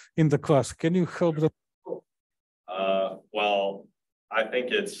conflict in the class. Can you help them? Well, I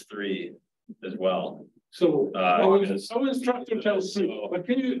think it's 3 as well. So our because- instructor tells 3, but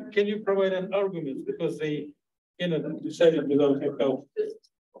can you provide an argument because they decided without your help?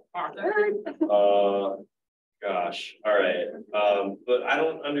 Gosh, all right. But I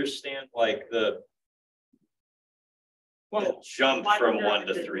don't understand like the jump from 1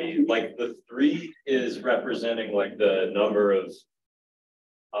 to 3. Like the 3 is representing like the number of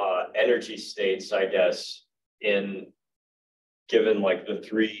energy states, I guess, given like the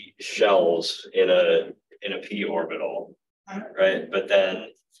 3 shells in a p orbital, right? But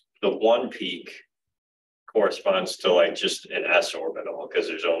then the 1 peak corresponds to like just an s orbital because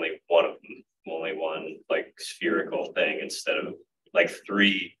there's only one of them, only one like spherical thing instead of like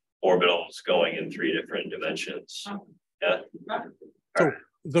 3 orbitals going in 3 different dimensions. Yeah. So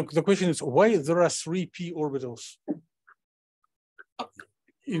the question is why there are 3 p orbitals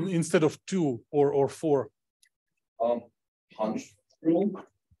instead of 2 or 4? Punch rule.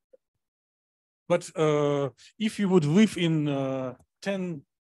 But if you would live in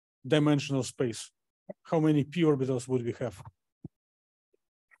 10-dimensional space, how many p orbitals would we have?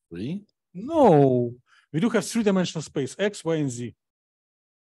 3? No, we do have 3-dimensional space, X, Y, and Z.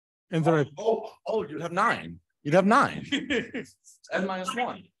 And there are You'd have 9. You'd have 9. N minus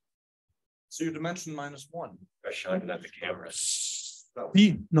 1. So your dimension minus 1. By shining at the camera.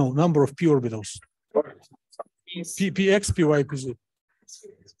 number of p orbitals. Px, py, pz.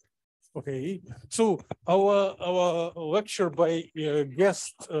 Okay, so our lecture by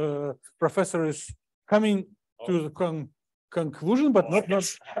guest professor is coming to the conclusion, but not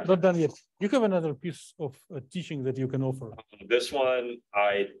done yet. You have another piece of teaching that you can offer. This one,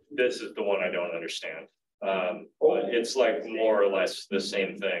 this is the one I don't understand. But it's like more or less the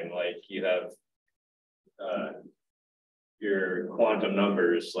same thing. Like you have your quantum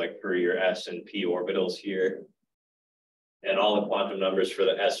numbers, like for your S and P orbitals here. And all the quantum numbers for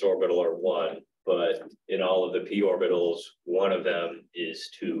the S orbital are 1, but in all of the P orbitals, one of them is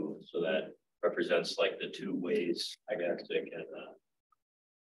 2. So that represents like the 2 ways, I guess, it can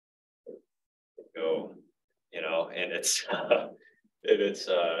go, you know, and it's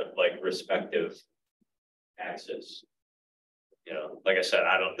like respective axis. You know, like I said,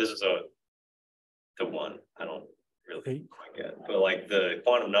 this is the one I don't really quite get, but like the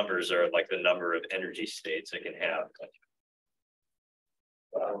quantum numbers are like the number of energy states it can have.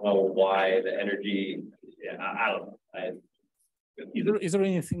 I don't know why the energy, I don't know. Is there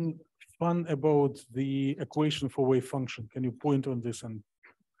anything fun about the equation for wave function? Can you point on this and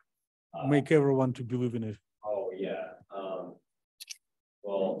make everyone to believe in it? Oh yeah.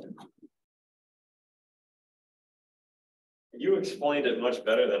 Well, you explained it much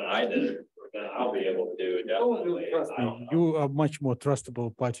better than I did. Then I'll be able to do it. Definitely. You are much more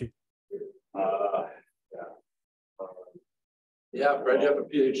trustable party. Yeah, Fred, you have a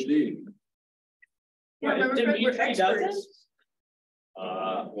PhD. Yeah, didn't you treat others?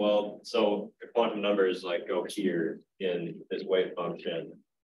 Well, so the quantum numbers like go here in this wave function.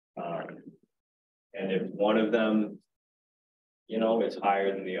 And if one of them, you know, is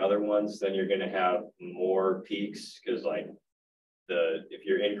higher than the other ones, then you're going to have more peaks because like if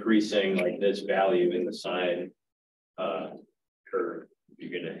you're increasing like this value in the sine curve, you're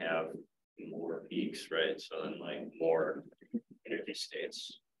going to have more peaks, right? So then like more energy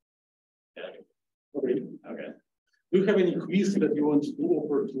states. Yeah. Okay. Do you have any quiz that you want to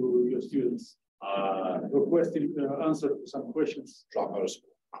offer to your students? Requesting answer to some questions.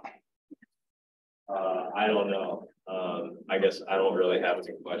 I don't know. I guess I don't really have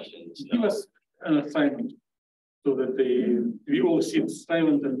any questions. Give us an assignment so that we all sit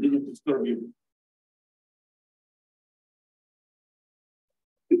silent and didn't disturb you.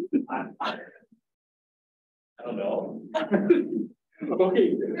 I don't know.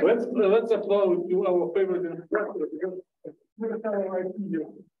 Okay, let's applaud to our favorite instructor because we're telling right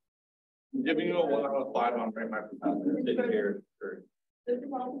video. Giving you a 1 out of 5 on my Here.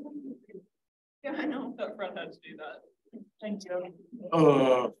 Yeah, I know. That Fred had to do that. Thank you.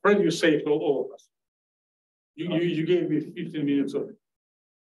 Fred, you saved all of us. You gave me 15 minutes of.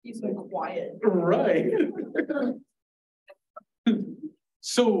 He's so quiet. Right.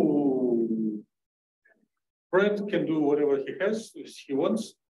 So Fred can do whatever he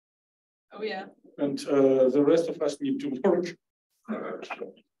wants. Oh yeah. And the rest of us need to work.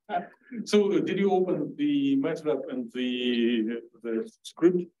 So did you open the MATLAB and the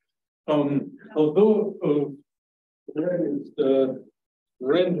script? Although Fred is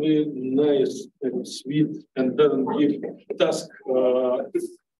friendly, nice, and sweet, and doesn't give task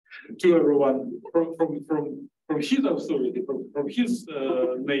to everyone from his authority, from his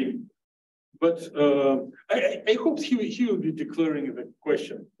name. But I hope he will be declaring the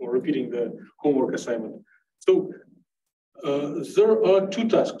question or repeating the homework assignment. So there are 2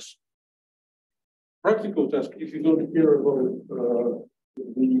 tasks. Practical task, if you don't care about the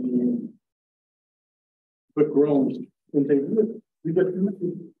background, we get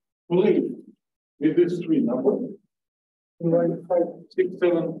to play with this 3 number. Line 5, 6,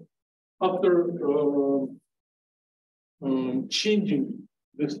 7. After changing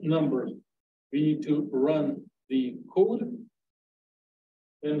this number, we need to run the code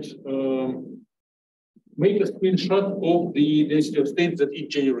and make a screenshot of the density of states that it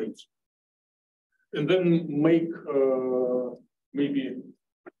generates. And then make maybe,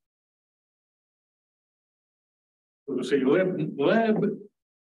 so to say, lab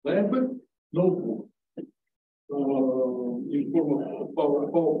notebook in form of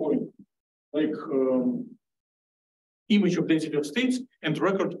PowerPoint, like image of density of states and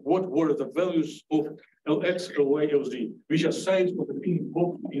record what were the values of Lx, Ly, Lz, which are size of the pin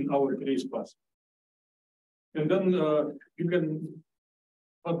box in our today's class. And then you can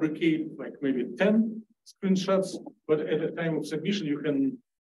fabricate like maybe 10 screenshots, but at the time of submission, you can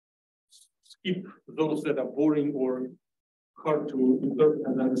skip those that are boring or hard to interpret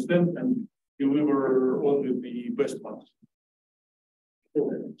and understand and deliver only the best ones. So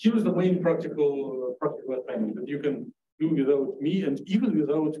here's the main practical assignment that you can do without me and even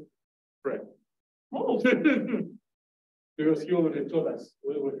without Fred. Oh. Because he already taught us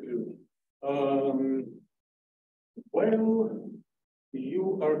what to do. While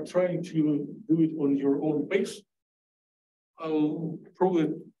you are trying to do it on your own pace, I'll probably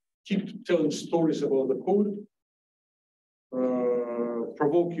keep telling stories about the code,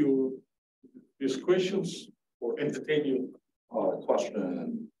 provoke you with questions or entertain you.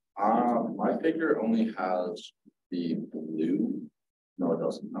 Question. My figure only has the blue. No, it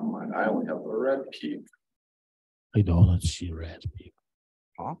doesn't. Never mind. I only have the red peak. I do not see red peak.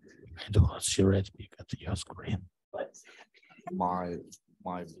 Huh? I do not see red peak at your screen. My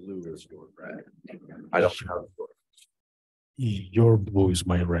blue is your red. I don't have Your blue is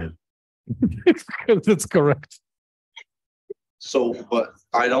my red. That's correct. So, but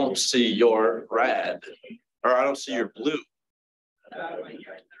I don't see your red, or I don't see your blue.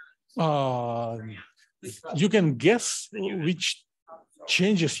 You can guess which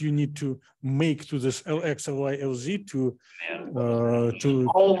changes you need to make to this LX, LY, LZ to.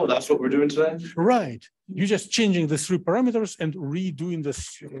 Oh, that's what we're doing today? Right. You're just changing the 3 parameters and redoing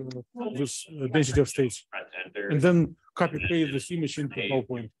this, density of states. And then copy paste this image into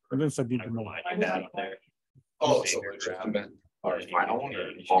PowerPoint and then submit the model. Oh, so we're just our final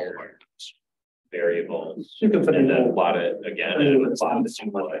variables. You can And then plot it again and plot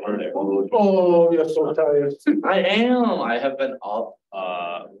the Oh, you're so tired. I am. I have been up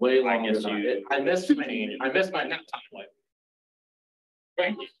way I longer guess than you. I missed my nap time.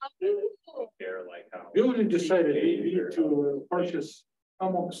 Thank you. Compare like how. We already decided we need to purchase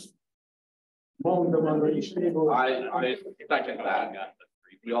hammocks, mount them under each table. I second that.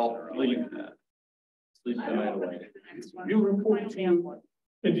 We all sleep the night away. You report to you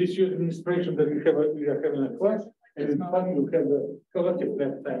in this year administration that we are having a class, and in fact you have a collective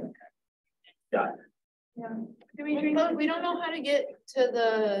nap time. Yeah. Dimitri, we don't know how to get to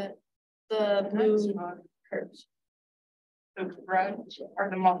the blue curves. The red or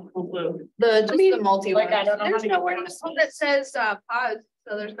the multiple blue. Just the multi Like, I don't know. There's nowhere in the code that says pause,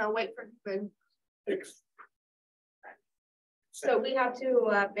 so there's no wait for human. So we have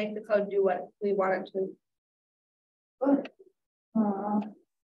to make the code do what we want it to.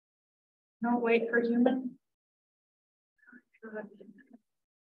 No wait for human.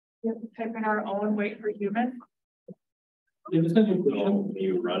 We have to type in our own wait for human. You understand your question? So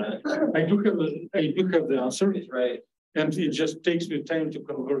you run it. I do have the answer, Right. and it just takes me time to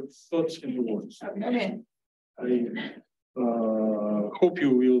convert thoughts into words. Okay. I hope you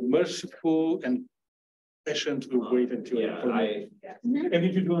will merciful and patiently wait until. And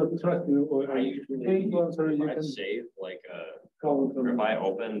if you do not trust me, or I you answer, you I can save like count or on. if I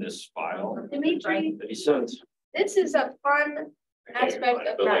open this file. Dimitri, That he sent. this is a fun aspect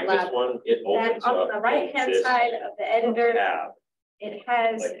of So like this MATLAB. one, it That opens on up. the right-hand this side of the editor, tab, it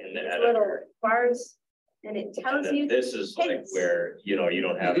has Like in the these little editor. bars, and it And tells then you. this is like hints. where, you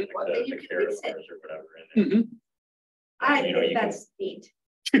don't have like Well, then you the can caret fix it. bars or whatever in there. I you know, think you can- that's neat.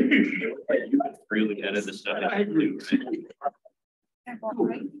 Like, you can freely edit the stuff. I agree.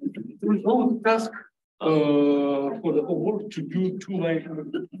 There is no task for the homework to do 2 lines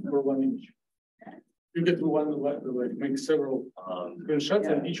for 1 image. You get to one like make several screenshots,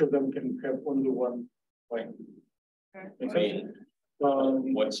 and each of them can have only 1 line. I mean,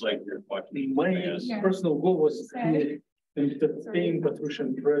 what's like your question? My I guess? personal goal was to entertain Patricia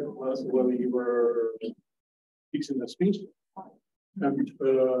and Fred while you were fixing the speech. And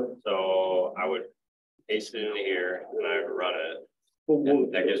So I would paste it in here and I would run it.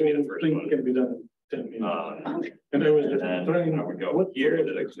 And that gives me the first thing one. can be done in 10 minutes. And I was just and then trying I would go what here to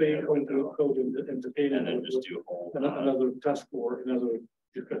the stay exam going to window. code and entertain And then just do a whole. another task or another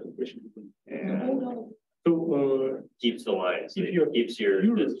discussion question. And So keeps the lines, If you're keeps your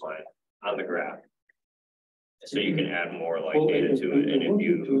curious- this line on the graph. So you can add more like Well, data to it, and if want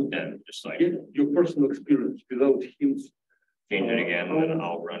you to then just like get your personal experience without hints. change it again, then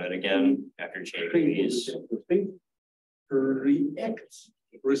I'll run it again after changing these. Reacts,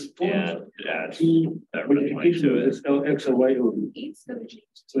 responds And it adds to that red line modification to of it. this X or Y.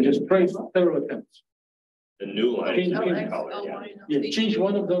 So just try several attempts. The new line is Change the color, yeah. Yeah, change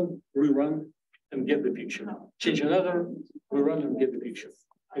one of them, rerun, and get the picture. Change another, rerun and get the picture.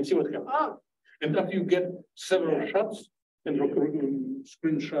 And see what happens. And after you get several shots and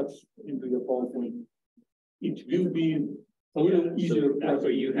screenshots into your PowerPoint, it will be a little easier. So that's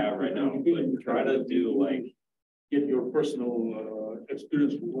what you have right now, but try to do like, Get your personal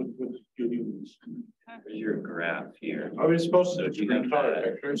experience with what you're doing. here's your graph here. Are we supposed So to if you do have color that,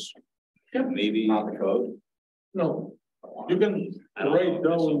 pictures? maybe. Not the code? No, you can I don't write know if this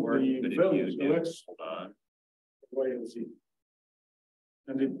will down work, the but if values, you do, X, hold on. Y, and Z.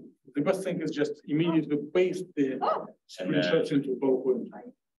 And the best thing is just immediately paste the screenshots into PowerPoint.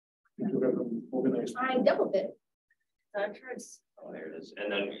 To have them organized. I doubled it. So I tried. Oh, there it is. And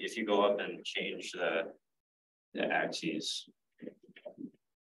then if you go up and change the the axes.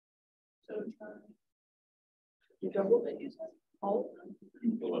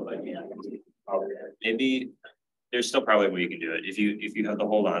 Maybe there's still probably a way you can do it. If you have the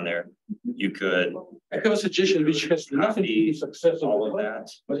hold on there, you could I have a suggestion which has nothing to do with success all of of the that,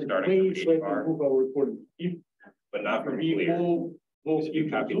 but it starting may from the slightly bar, improve our recording. If but not from we clear. all both If you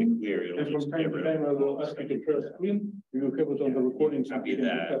copy the clear, and it'll just from time get to rid time, I of will ask you to share a screen. We will have it on the recording. so copy you can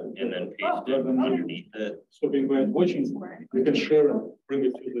that have it. and then paste Rather it than underneath it. stopping by and watching, we can share and bring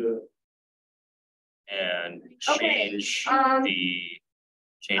it to And Okay, change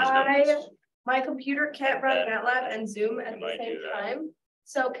change I, those. my computer can't run That- MATLAB and Zoom at you the might same do that. time.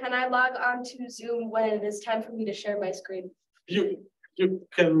 So can I log on to Zoom when it is time for me to share my screen? you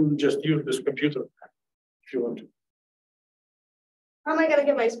can just use this computer if you want to. How am I gonna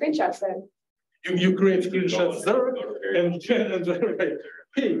get my screenshots then? You create screenshots there Go to various- and right.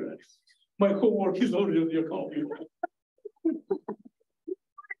 Hey, my homework is already on your computer.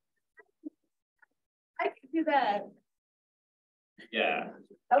 I can do that. Yeah.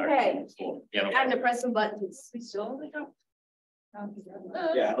 Okay, Cool. Yeah, no time to press some buttons. Yeah,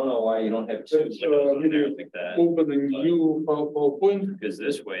 I don't know why you don't have two Let's, windows on there like that, Open a new PowerPoint. because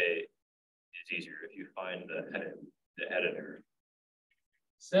this way it's easier if you find the editor.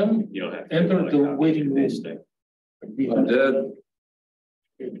 Sam, You don't have to. enter like, the copy waiting and room. paste it. I did.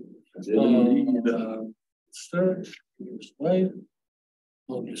 I did indeed. Search, slide.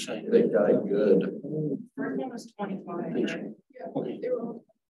 Let me say. They got it good. Her name was 25. Okay.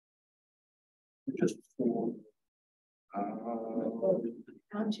 Just for.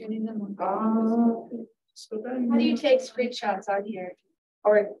 I'm tuning them on. How do you take screenshots on here?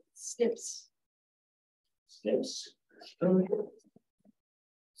 Or snips? Snips.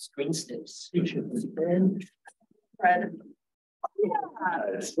 Screen snips. Fred.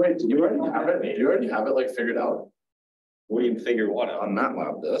 Wait, do you already have it? Do you already have it like figured out? What do you figure what out? On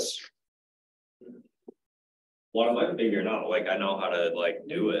MATLAB this. What am I figuring out? Like, I know how to like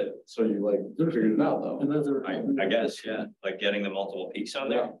do it. So you like figured it out though. Another. I guess, yeah, like getting the multiple peaks on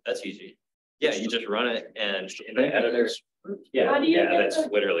there, that's easy. Yeah, you just run it and in the editors. Yeah, How do you yeah, get that's the-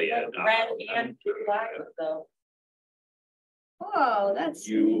 literally it. Red and black though. Oh, that's.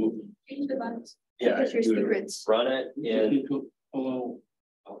 You, Change the buttons. yeah, That's your you secrets. run it in, Need to follow.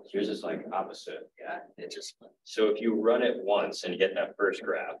 oh, yours is like opposite. Yeah, it just, so if you run it once and get that first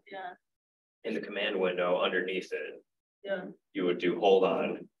graph Yeah, in the command window underneath it, yeah. you would do hold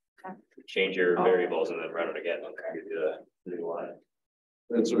on, Okay. change your Oh. variables and then run it again. You do the new line.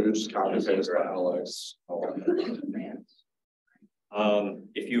 And so you're just copy paste by Alex.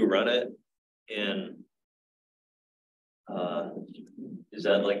 If you run it in, is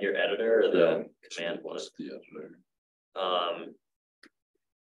that like your editor or the command one? The editor.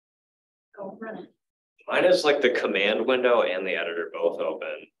 Go run it. Mine is like the command window and the editor both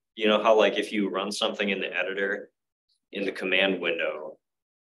open. You know how like if you run something in the editor, in the command window,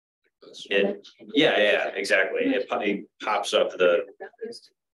 it, yeah, exactly. It pops up the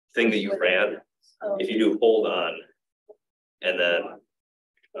thing that you ran. If you do hold on and then,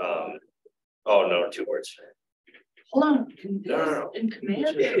 oh no, 2 words. Hold on. No. In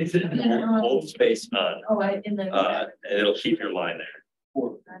command. Hold space on, Oh, in the. and it'll keep your line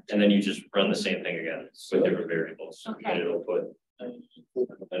there. And then you just run the same thing again with different variables. Okay. And it'll put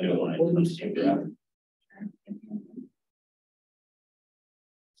a new line on the same graph.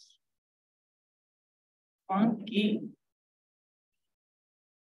 Funky.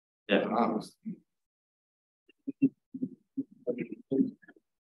 Yeah.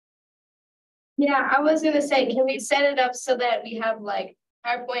 Yeah, I was gonna say, can we set it up so that we have like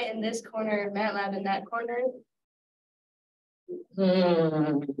PowerPoint in this corner, MATLAB in that corner?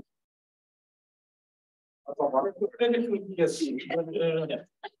 Yes.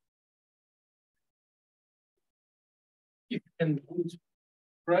 You can put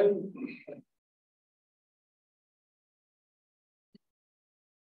right.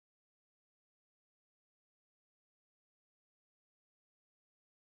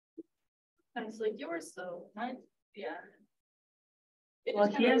 It's like yours though, not, yeah. Well,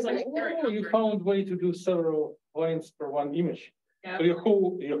 Well, he has like. You found way to do several lines per one image. Yeah. So your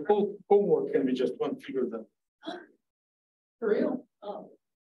whole homework can be just one figure then. For real? Oh.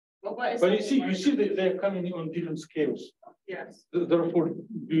 Well, why is But that you hard? see that they're coming on different scales. Yes. Therefore,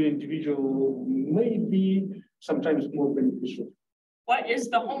 doing individual may be sometimes more beneficial. What is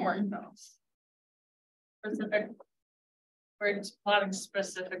the homework though? Specific. Where it's plotting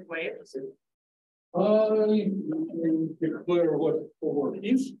specific waves. You can declare what homework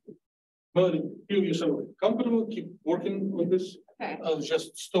is. Melody, feel yourself comfortable, keep working on this. Okay. I'll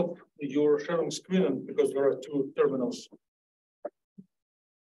just stop your sharing screen because there are two terminals.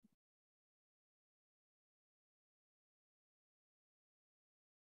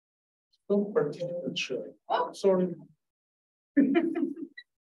 Stop participant sharing. Oh, sorry.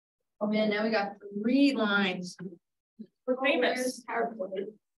 Oh man, now we got 3 lines. We're famous.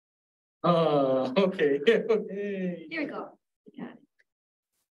 PowerPoint. Okay, okay. Here we go. Yeah.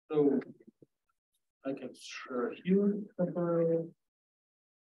 So I can share here.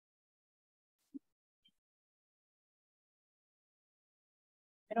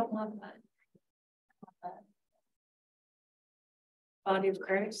 I don't want that. Body of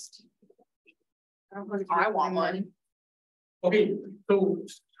Christ. I want one. Okay, so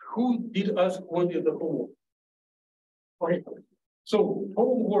who did ask what is the homework? Okay, so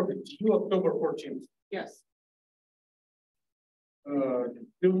homework due October 14th. Yes.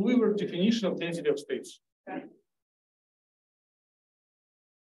 Deliver definition of density of states. Okay.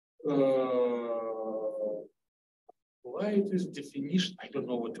 Why it is definition? I don't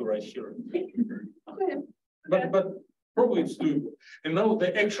know what to write here. Okay. But probably it's doable. And now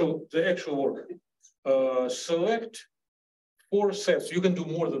the actual work. Select 4 sets. You can do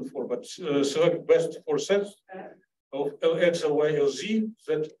more than 4, but select best 4 sets of LX, LY, LZ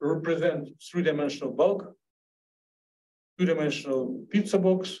that represent 3-dimensional bulk, 2-dimensional pizza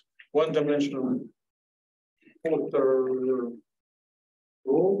box, 1-dimensional quarter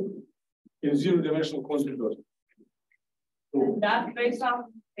roll, and 0-dimensional quantity dot. And that's based on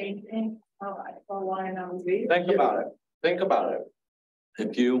thinking for Y and LZ. Think about it. Think about it.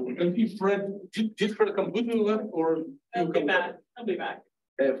 If you, And if Fred did Fred completely left or I'll you be come back. I'll be back.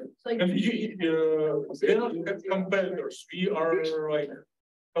 if And we're not competitors. We are like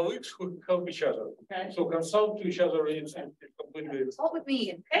colleagues who help each other. Okay. So consult to each other in completely. Consult with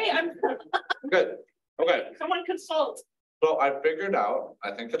me. Hey, I'm good, okay. someone consult. So I figured out,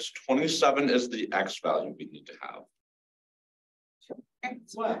 I think it's 27 is the X value we need to have.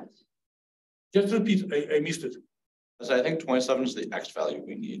 What? Just repeat, I missed it. So I think 27 is the X value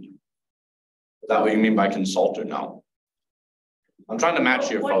we need. Is that what you mean by consult or no? I'm trying to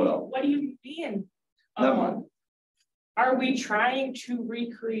match your photo. What do you mean? That one. Are we trying to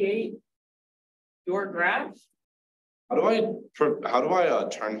recreate your graph? How do I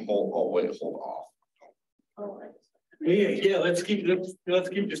turn hold, hold off? Oh, Yeah, let's keep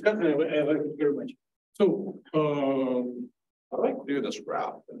discussing. I like it very much. So How do I clear this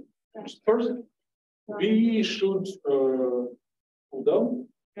graph? first, we should pull down.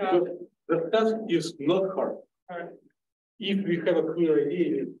 Yeah. Because the task is not hard. Alright. If we have a clear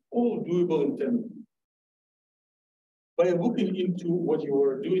idea, it's all doable in 10 minutes. By looking into what you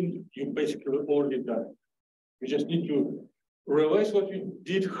are doing, you basically already done it. You just need to realize what you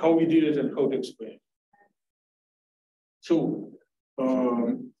did, how we did it, and how to explain it. So,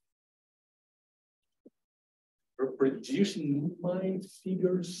 reproducing my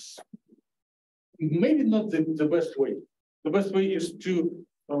figures, maybe not the best way. The best way is to,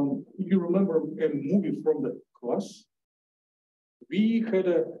 if you remember a movie from the class, we had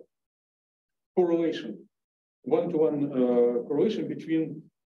a correlation, one-to-one correlation between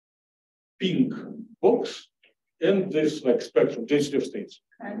pink box and this like spectrum, density of states,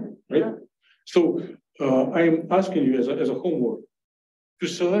 right? So I'm asking you as a homework to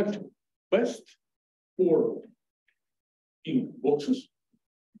select best 4 pink boxes.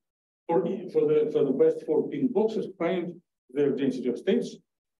 For the best 4 pink boxes, find their density of states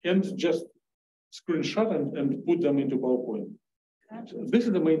and just screenshot and put them into PowerPoint. So this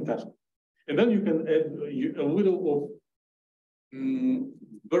is the main task. And then you can add a little of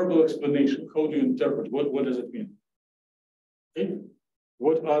verbal explanation. How do you interpret? What does it mean? Okay.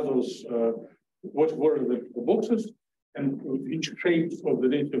 What are those? What were the boxes? And which shapes of the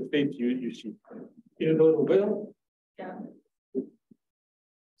density of state you see? In a little better? Yeah.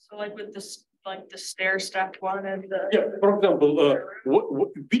 So like with this, like the stair stepped one and the. Yeah, for example,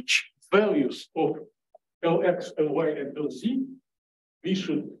 which values of LX, LY, and LZ we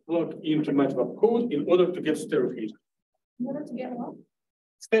should plug into MATLAB code in order to get staircase. In order to get what?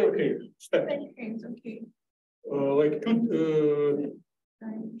 Staircase, step. Okay. Like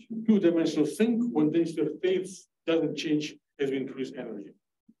two-dimensional thing when density of states doesn't change as we increase energy.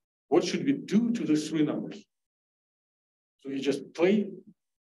 What should we do to these 3 numbers? So you just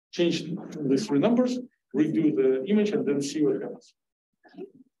change the 3 numbers, redo the image, and then see what happens.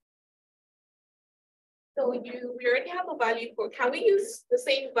 So we already have a value for, can we use the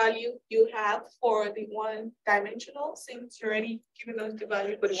same value you have for the 1-dimensional since you're already giving us the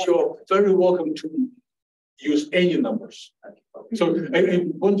value for the Sure, very welcome to use any numbers. So I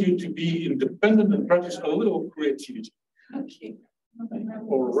want you to be independent and practice a little creativity. Okay.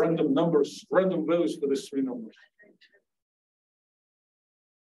 Or random numbers, random values for these three numbers.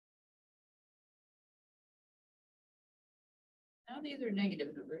 Now these are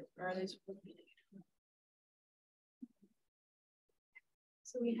negative numbers, or are they supposed to be negative?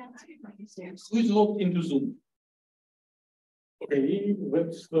 So we have to. Please log into Zoom. Okay,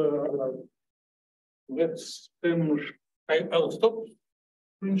 let's I'll stop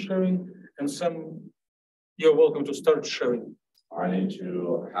screen sharing, and you're welcome to start sharing. I need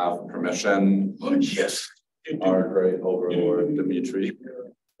to have permission. Oh, yes. Our great overlord, Dimitri.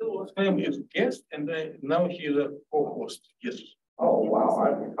 I am his guest, and now he's a co-host. Yes. Oh, wow, I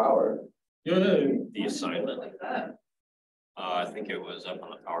have power. Yeah. The assignment like that. I think it was up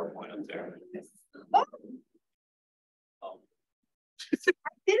on the PowerPoint up there. I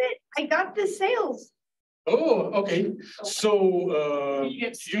did it. I got the sales. Oh, okay. So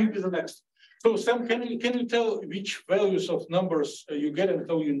you be the next. So Sam, can you tell which values of numbers you get and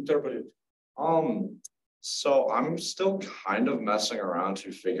how you interpret it? So I'm still kind of messing around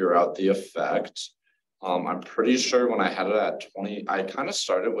to figure out the effect. I'm pretty sure when I had it at 20, I kind of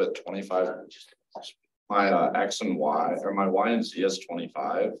started with 25. My X and Y, or my Y and Z is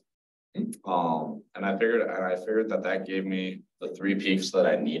 25. And I figured that gave me the 3 peaks that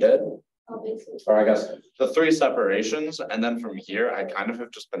I needed. Or I guess the 3 separations. And then from here, I kind of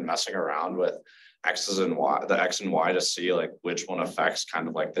have just been messing around with X's and Y, the X and Y to see like which one affects kind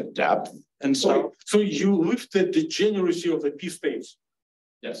of like the depth and so. So you lifted the degeneracy of the P states.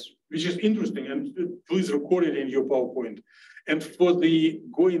 Yes. Which is interesting, and please record it in your PowerPoint. And for the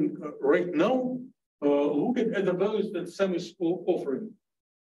going right now, look at the values that Sam is offering.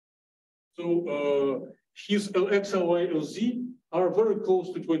 So his LX, LY, LZ are very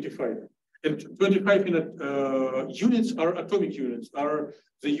close to 25. And 25 units are atomic units, are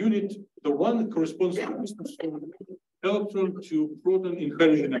the unit, the one corresponds to distance from electron to proton in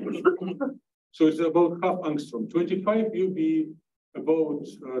hydrogen atom. So it's about half angstrom. 25 will be about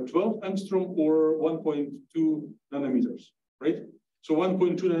 12 angstrom or 1.2 nanometers, right? So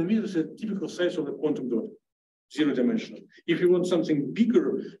 1.2 nanometers is a typical size of a quantum dot, 0 dimensional. If you want something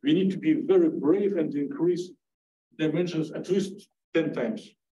bigger, we need to be very brave and increase dimensions at least 10 times,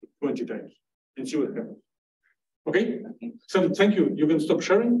 20 times, and see what happens. Okay, so thank you. You can stop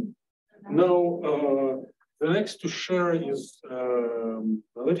sharing. Now, the next to share is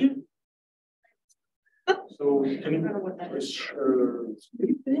Melody. So can you please share?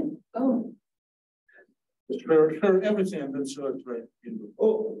 Oh. Share everything and then select right.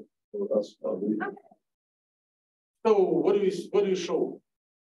 Oh, that's lovely. So what do you show?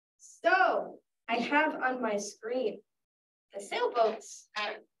 So I have on my screen the sailboats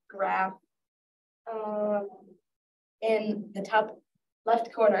graph in the top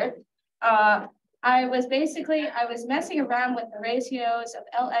left corner. I was messing around with the ratios of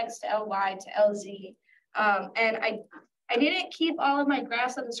LX to LY to LZ. And I didn't keep all of my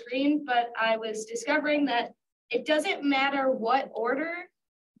graphs on the screen, but I was discovering that it doesn't matter what order,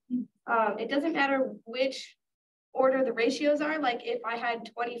 it doesn't matter which order the ratios are. Like if I had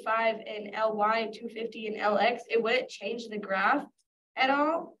 25 in LY and 250 in LX, it wouldn't change the graph at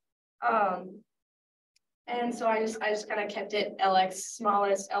all. And so I just kind of kept it LX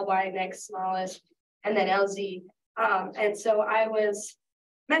smallest, LY next smallest, and then LZ. And so I was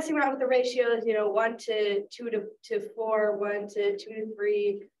messing around with the ratios, 1 to 2 to 4, 1 to 2 to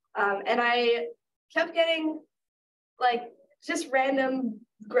 3. And I kept getting like just random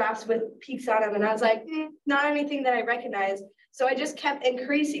graphs with peaks on them. And I was like, not anything that I recognize. So I just kept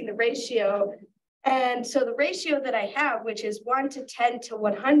increasing the ratio. And so the ratio that I have, which is 1 to 10 to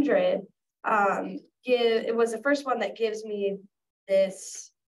 100, it was the first one that gives me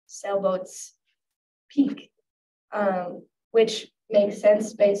this sailboat's peak, which makes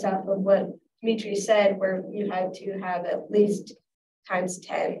sense based off of what Dimitri said, where you had to have at least times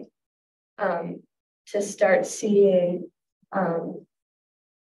 10 to start seeing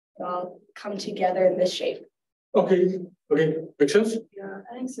it all come together in this shape. Okay, makes sense? Yeah,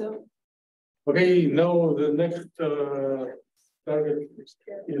 I think so. Okay, now the next target is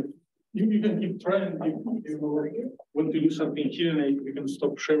you can keep trying. If you want to do something here, and you can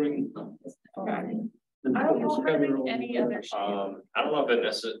stop sharing. I don't know any other. I don't know if it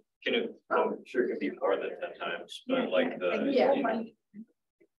necessarily I'm sure it can be more than 10 times, but like the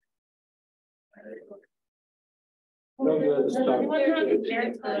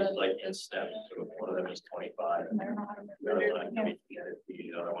like in steps. So one of them is 25. The other one is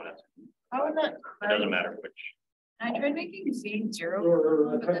 50. The other one is. How would that? It doesn't matter which. I tried making Z 0.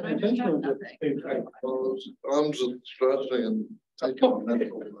 Your but then I just attention got on the nothing. same time. I'm just stressing and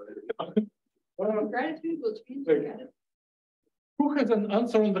taking. Well, Gratitude will change. Wait. who has an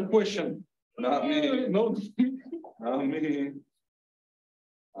answer on the question? Not me, No. not me.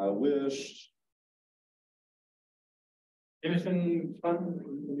 I wish. Anything fun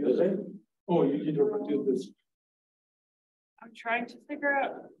you say? Oh, you did reproduce this. I'm trying to figure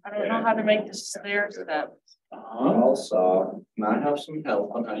out, I don't know how to make the stair step. Also, can I have some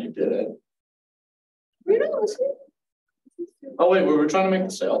help on how you did it? Oh, wait, we were trying to make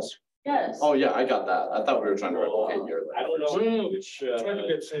the sails. Yes. Oh, yeah, I got that. I thought we were trying to replicate your. I don't know Well, which, try to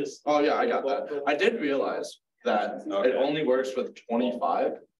get sense. Oh, yeah, I got that. I did realize that it only works with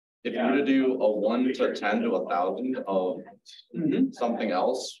 25. If you were to do a 1 to 10 to 1,000 of something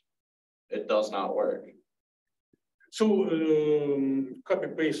else, it does not work. So copy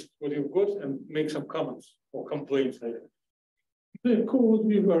paste what you've got and make some comments or complaints like the code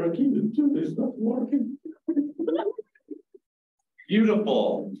we were given to is not working.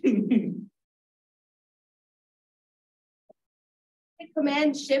 Beautiful.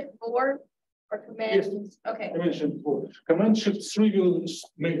 Command Shift 4 or Command, okay. Command Shift 4. Command Shift 3 will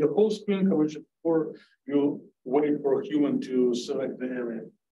make the whole screen. Command Shift 4 will wait for a human to select the area.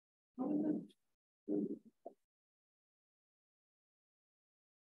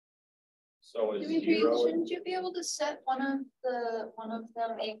 so is Dimitri, 0. shouldn't you be able to set one of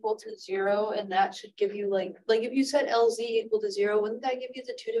them equal to 0, and that should give you like if you set LZ equal to 0, wouldn't that give you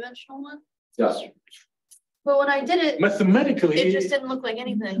the 2-dimensional one? Yes. But when I did it, Mathematically, it just didn't look like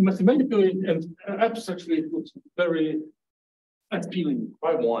anything. mathematically and abstractly, it looks very appealing.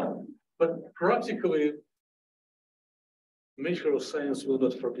 By 1. But practically, natural science will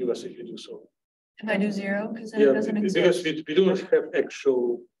not forgive us if you do so. If I do 0, because then Yeah, it doesn't because exist. we do not have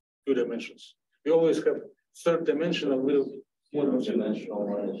actual 2 dimensions. We always have third dimensional little. One-dimensional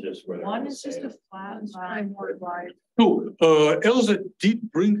one is just where. One is just a flat line word line. So, Elsa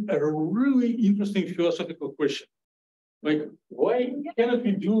did bring a really interesting philosophical question. Like, why cannot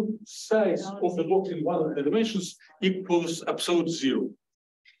we do size of the box in one of the dimensions equals absolute 0?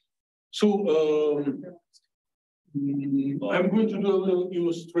 So, I'm going to do a little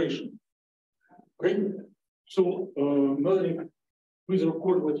illustration. Okay, so Melanie, please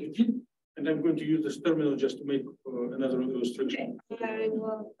record what you did, and I'm going to use this terminal just to make another illustration. I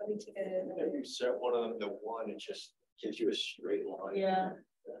will, let me take a. If you set one of them to 1, it just gives you a straight line. Yeah.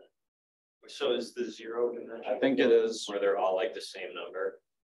 So is the 0 dimension? I think it is. Where they're all like the same number.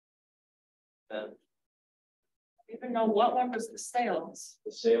 Then Even know what one was the sales.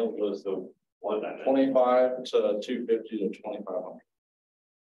 the sale was the 1 dimension. 25 to 250 to 2,500.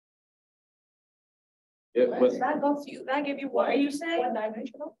 It was, That goes you, that give you what are you saying?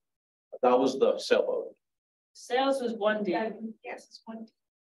 1-dimensional? that was the sailboat. Sales was 1D. Yes, it's 1.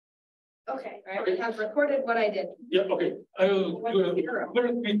 Okay, I have recorded what I did. Yeah, okay. I will do a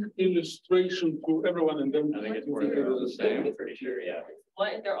very quick illustration to everyone, and then I think it's more or less the same, I'm pretty sure, yeah.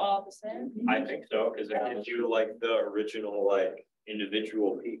 What, they're all the same? I think so, because it gives you like the original, like,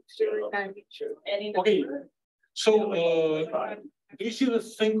 individual peaks. Any Okay. number? So, do you see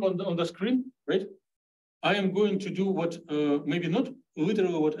this thing on the screen, right? I am going to do what, maybe not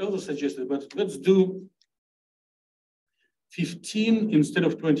literally what Elsa suggested, but let's do 15 instead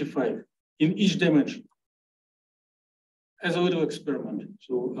of 25 in each dimension as a little experiment.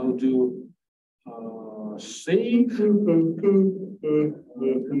 So I'll do save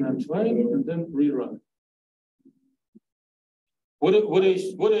command line and then rerun. What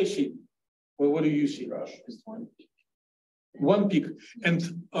do I see? Well, what do you see? One peak. And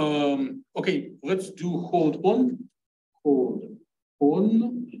okay, let's do hold on.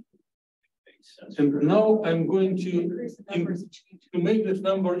 And now I'm going to make this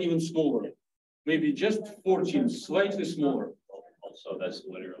number even smaller. Maybe just 14, slightly smaller. So that's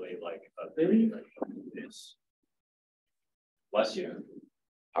literally like a Very this. Bless you.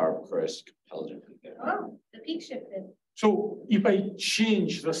 Power of Christ compels you. Oh, the peak shifted. So if I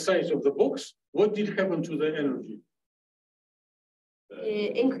change the size of the box, what did happen to the energy?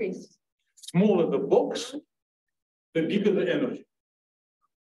 It increased. Smaller the box, the bigger the energy.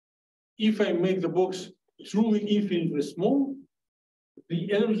 If I make the box truly infinitely small,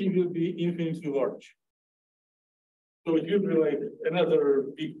 the energy will be infinitely large. So it will be like another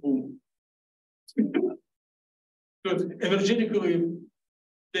big boom. So it's energetically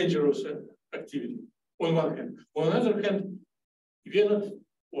dangerous activity on one hand. On the other hand, we are not,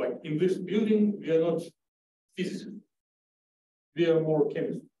 like in this building, we are not physicists. We are more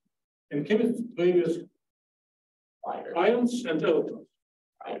chemists. And chemists play with ions and electrons.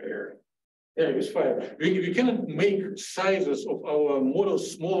 Yeah, it's fire. We cannot make sizes of our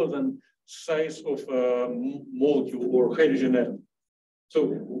models smaller than size of a molecule or hydrogen atom.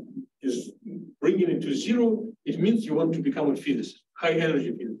 So is bringing it to zero, it means you want to become a physicist, high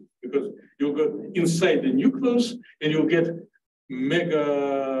energy physicist, because you go inside the nucleus and you'll get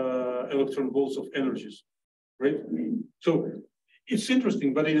mega electron volts of energies, right? So it's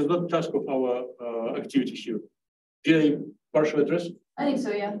interesting, but it is not task of our activity here. Did I partially address? I think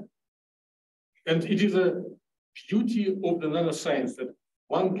so, yeah. And it is a beauty of the nanoscience that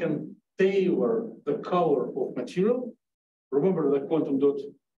one can tailor the color of material. Remember the quantum dot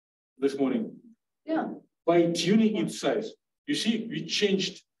this morning? Yeah. By tuning its size. You see, we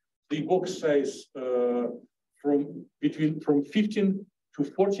changed the box size from 15 to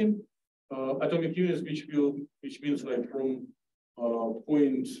 14 atomic units, which means like from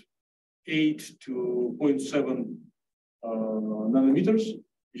 0.8 to 0.7 nanometers.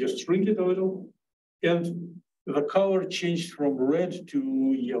 You just shrink it a little, and the color changed from red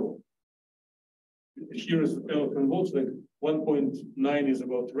to yellow. Here is electron volts, like 1.9 is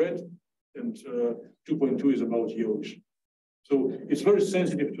about red, and 2.2 is about yellowish. So it's very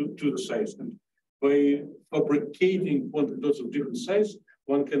sensitive to the size. And by fabricating quantum dots of different size,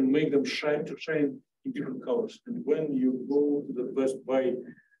 one can make them shine in different colors. And when you go to the Best Buy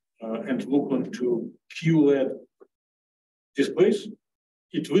and look onto QLED displays,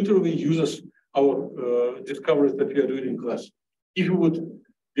 it literally uses our discoveries that we are doing in class. If you would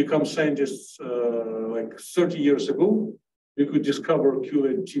become scientists like 30 years ago, we could discover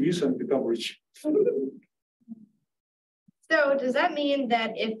QLED TVs and become rich. So does that mean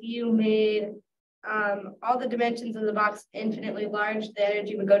that if you made all the dimensions of the box infinitely large, the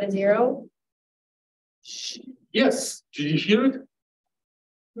energy would go to zero? Yes, did you hear it?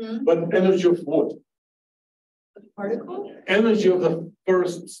 Hmm? But energy of what? The particle? Energy of the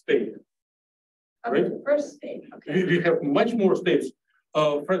first state. Of Right? the first state, okay. We have much more states.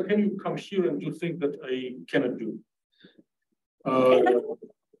 Fred, can you come here and do things that I cannot do?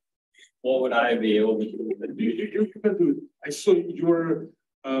 What would I be able to do? You can do it. I saw you were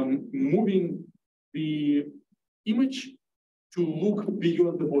moving the image to look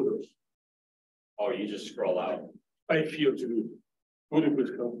beyond the borders. Oh, you just scroll out. I feel to do it. Would you please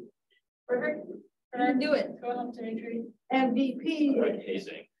come? Perfect. Do it. Go on to Dimitri. MVP. Like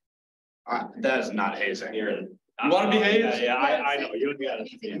hazing. That is not hazing. You're in. You want to be hazed? Yeah, I know. You got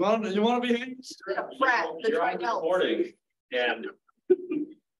it. You want to be hazed? Frat, the You're on triangles. recording, and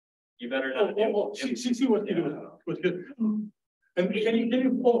you better not. See what you do. And can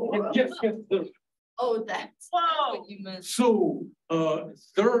you oh, yes, there. Oh, that's what you meant. So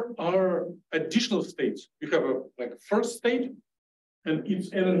there are additional states. You have a like first state, and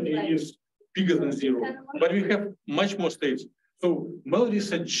its energy is bigger than zero. But we have much more states. So Melody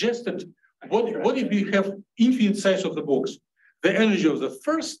suggested, what if we have infinite size of the box? The energy of the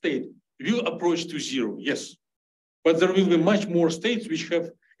first state will approach to zero, yes. But there will be much more states which have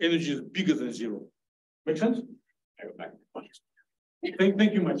energies bigger than zero. Make sense?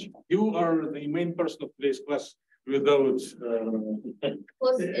 Thank you much. You are the main person of today's class without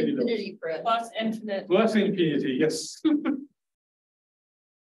Plus any doubts. infinity, Fred. Plus infinite. Plus infinity, yes.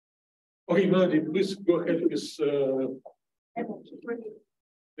 Okay, Melody, please go ahead with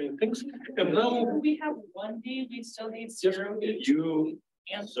things. And now We have 1D, we still need Just 0D. you,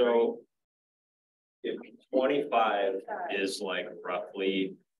 and so if 25 is like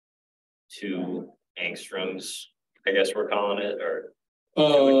roughly 2 angstroms, I guess we're calling it, or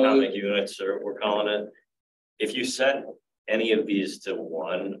atomic units, or we're calling it. If you set any of these to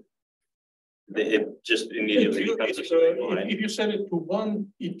 1, it just immediately becomes a straight line. if you set it to 1,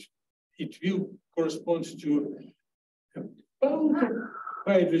 it will correspond to about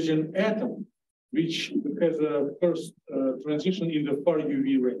hydrogen atom, which has a first transition in the far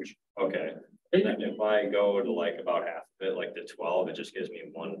UV range. Okay. And if I go to like about half of it, like the 12, it just gives me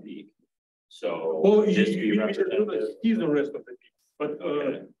 1 peak. So Well, just to be you representative. see the rest of the peak, but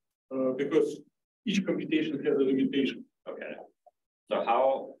Okay. because each computation has a limitation. Okay. So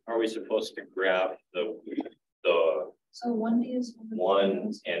how are we supposed to graph the So 1D is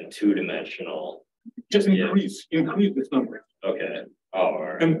 1 and 2-dimensional? Just Yeah. increase this number, Okay. Oh, all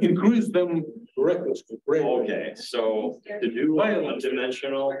right. and increase them recklessly. Okay, so to do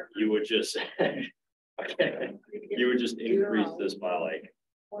 1-dimensional, you would just okay, you would just increase this by like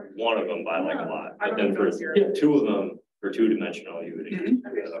one of them by like a lot, but then for 2 of them for 2-dimensional, you would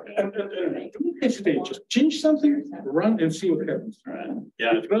increase. Okay. And hesitate, just change something, run and see what happens. All right.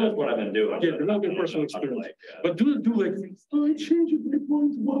 Yeah, that's what I've been doing. Yeah, develop your personal experience. Like, But do like, oh, I change it by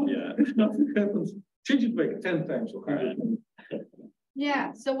 0.1. Yeah. Nothing happens. Change it like 10 times. Okay. All right.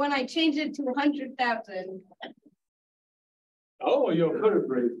 Yeah, so when I change it to 100,000. Oh, you're very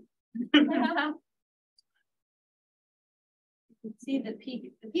brave. See the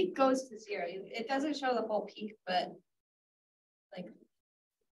peak goes to 0. It doesn't show the whole peak, but like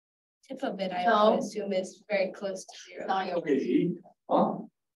tip of it, I would assume is very close to 0. Okay.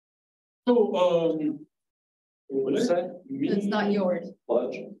 So, what is that? It's not yours.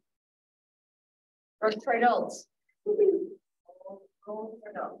 Pledge. Or adults.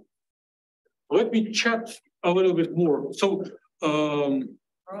 Let me chat a little bit more. So, Then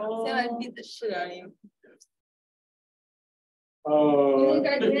I'd beat the shit out of you.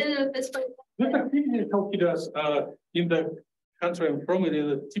 This activity, how he does in the country I'm from, it is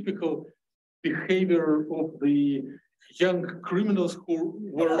a typical behavior of the young criminals who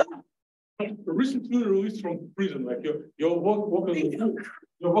were recently released from prison. Like you're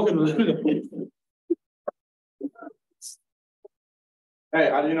walking on the street. Hey,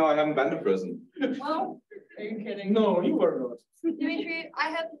 how do you know I haven't been to prison? Well, are you kidding? No, you were not. Dimitri, I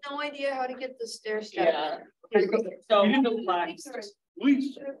have no idea how to get the stair step. Yeah. So You didn't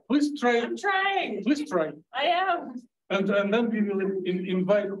please try. I'm trying. Please try. I am. And then we will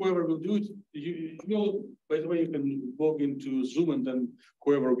invite whoever will do it. You know, by the way, you can log into Zoom and then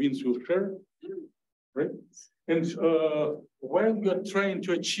whoever wins will share, right? And while we are trying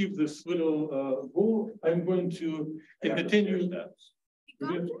to achieve this little goal, I'm going to entertain you.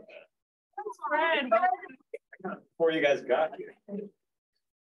 Before you guys got here.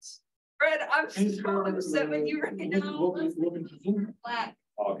 Fred, I'm so upset with you right now. Black.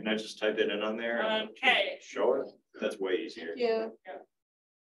 Oh, can I just type it in on there? and Okay. Show it? That's way easier. Yeah.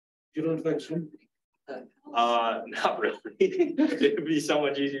 You don't like Zoom? Not really. It'd be so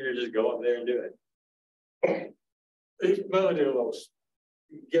much easier to just go up there and do it. If Melody allows,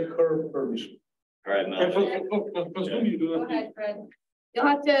 get her permission. All right, And now. for Zoom, you do Go not. ahead, Fred. You'll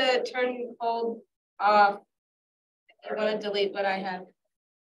have to turn hold off. If you want to delete what I have.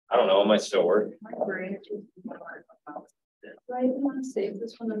 I don't know, it might still work. Do I even want to save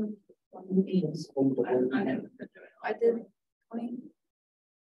this one? I did 20.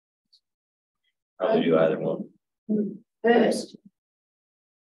 Probably do either one. First.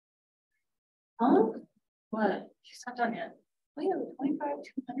 Huh? What? She's not done yet. We have 25,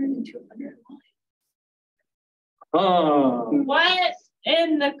 200, and 200. What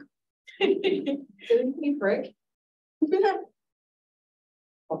in the? Didn't we break?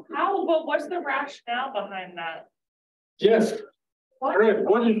 How, but what's the rationale behind that? Yes. Fred,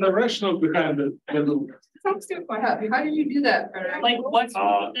 what is the rationale behind it? How did you do that, Fred? Like, what's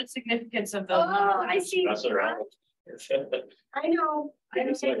the significance of the? Oh, I see. Mess around. I know. I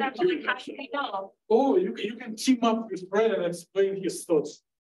understand that, but like, how should we know? Oh, you can team up with Fred and explain his thoughts.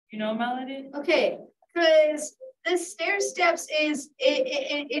 You know, Melody? Okay, because the stair steps is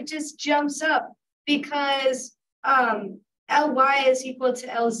it just jumps up because Ly is equal to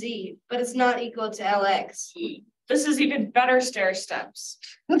Lz, but it's not equal to Lx. This is even better stair steps.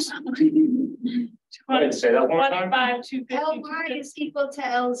 I didn't say that one time. 25, 250, Ly is equal to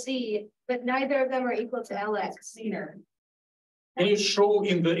Lz, but neither of them are equal to Lx. Can you show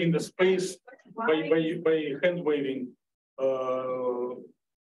in the space by hand waving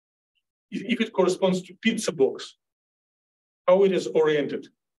if it corresponds to pizza box, how it is oriented?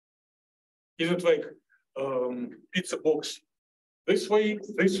 Is it like pizza box this way,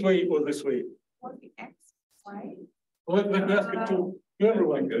 or this way? Let me ask it to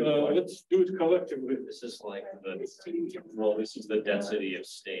everyone. Let's do it collectively. This is like this is the density of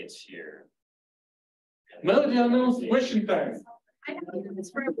states here. Melody announced question time. I know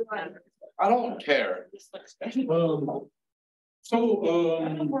it's for everyone. I don't care.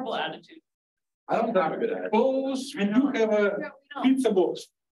 horrible attitude. I don't have a good attitude. Suppose we do have a pizza box.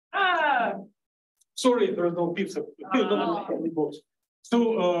 Ah, Sorry, there is no pizza. Box.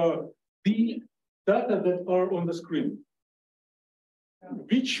 So the data that are on the screen,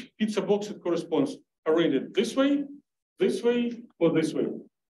 which pizza box it corresponds? Oriented this way, or this way?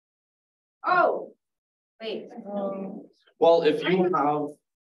 Oh, wait. Well, if you have,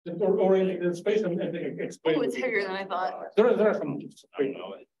 Oriented in space and explain. Oh, it's heavier than I thought. There are some. I don't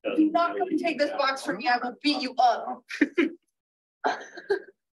know. It If doesn't you're not really going to take this do box that. from me, I will beat you up.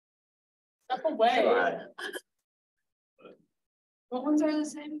 step away. What ones are the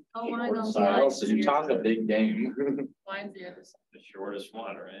same? Oh, mine on so you talk a big game. Mine's the other side. The shortest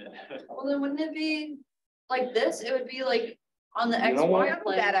one, right? Well, then wouldn't it be like this? It would be like on the You know what? XY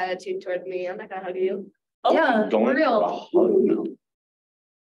plane. Bad attitude toward me. I'm not gonna hug you. Oh, yeah, Going for for a real.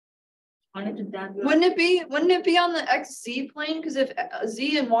 hug now. Wouldn't it be on the XZ plane? Because if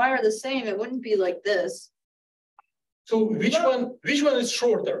Z and Y are the same, it wouldn't be like this. So which one is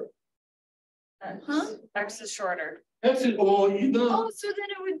shorter? X is shorter. X is, Oh, so then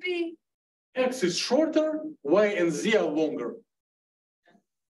it would be. X is shorter, Y and Z are longer.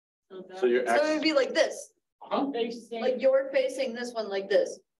 So your So it would be like this, Huh? like you're facing this one like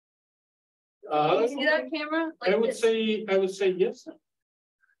this. You see that camera? I Like would this. say yes.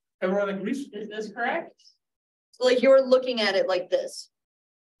 Everyone agrees? Is this correct? So like you're looking at it like this.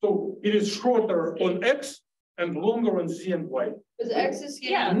 So it is shorter on X and longer on Z and Y. Because X is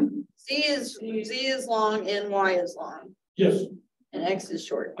skinny, Yeah. Z is long and Y is long, Yes, and X is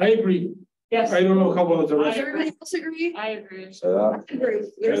short. I agree. Yes. I don't know how about the Does rest. everybody else agree? I agree. So, I agree.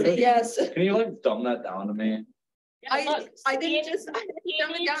 You're gonna say yes. can you like dumb that down to me? I didn't just, I didn't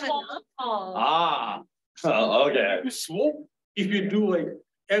dumb it down enough. Ah, oh, okay. Slope, if you do like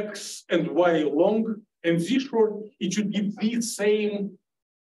X and Y long and Z short, it should give the same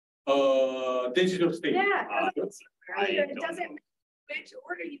density of state. Yeah. It doesn't which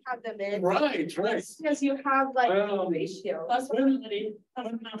order you have them in. Right. Because you have like ratio. Possibility.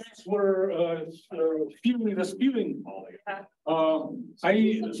 Were feeling the spewing.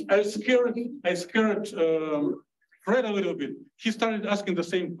 I scared Fred a little bit. He started asking the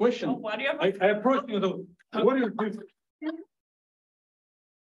same question. Why do you have? I approached him. What do you do?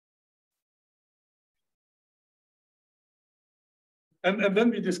 And then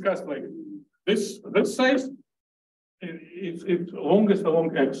we discussed like this size. It's longest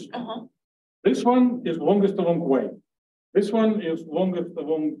along X. This one is longest along Y. This one is longest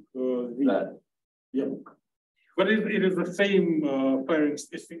along Z. Yeah. But it is the same fire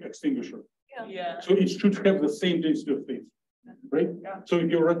extinguisher. Yeah. So it should have the same density of state, right? Yeah. So if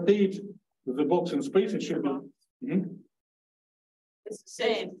you rotate the box in space, it should be. It's the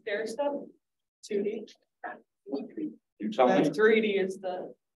same. There's the 2D. You tell me. 3D is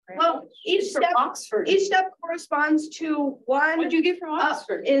the. Well, each step corresponds to one What'd you get from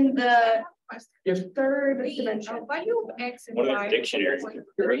Oxford? in the Yes. third dimension. Why do you have X and What Y? a dictionary. I'm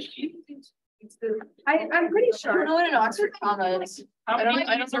pretty I don't sure. know what an Oxford comma is. I don't know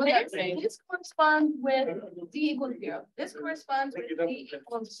what that means. This corresponds with Z equals 0. This corresponds with Z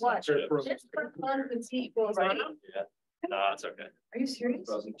equals 1. This corresponds with Z equals 8. No, it's okay. Are you serious?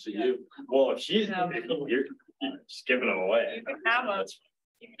 Present to you. Well, if you're just giving them away. You can have them.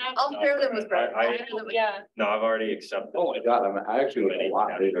 I'll pair them with bread. Yeah. No, I've already accepted. Oh my God, I actually look a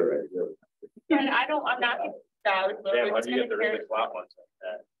lot bigger right here. And I'm not. Damn, how'd you get the really flat ones like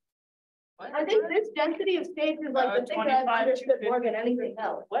that? I think this density of states is like the thing that I've understood more than anything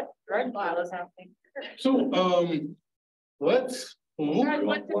else. What? Red flat is happening. So let's look. Guys,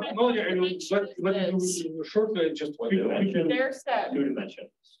 what Let's do shortly just. There's that. 2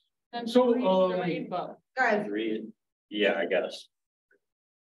 dimensions. Then So, 3 is the rainbow. Guys, 3, yeah, I guess.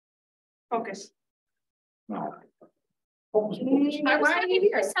 Focus. No, I was thinking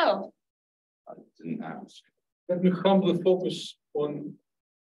yourself. I didn't ask. Let me humbly focus on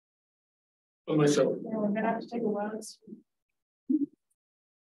myself. We're gonna have to take a while.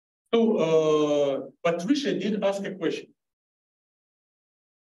 So, Patricia did ask a question.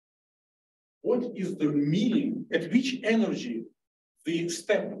 What is the meaning at which energy the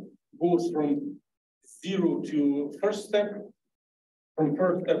step goes from 0 to first step, from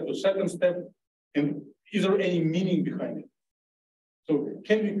first step to second step, and is there any meaning behind it? So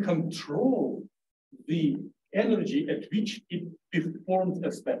can we control the energy at which it performs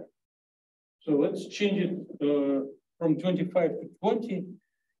a step? So let's change it from 25 to 20,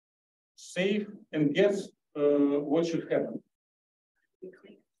 save and guess what should happen.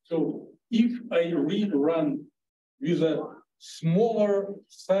 So if I rerun with a smaller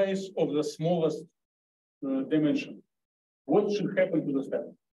size of the smallest dimension, what should happen to the step?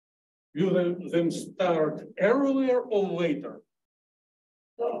 Will them start earlier or later?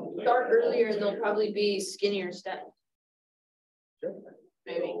 Start earlier, they'll probably be skinnier steps.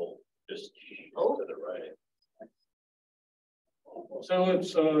 Maybe. So just to the right. So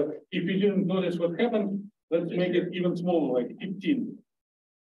let's, if you didn't notice what happened, let's make it even smaller, like 15.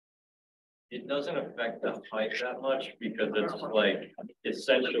 It doesn't affect the height that much because it's like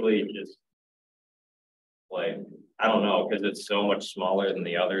essentially just like, I don't know, because it's so much smaller than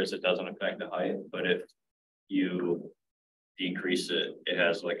the others, it doesn't affect the height. But if you decrease it, it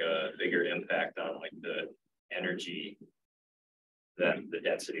has like a bigger impact on like the energy than the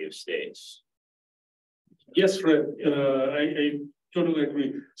density of states. Yes, Fred, I totally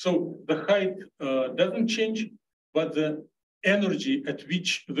agree. So the height doesn't change, but the energy at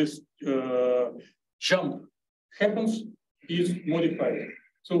which this jump happens is modified.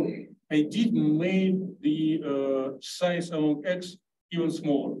 So I did make the size along X even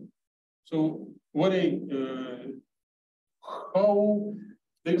smaller. So what I how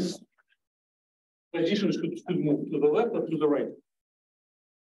this position should move to the left or to the right.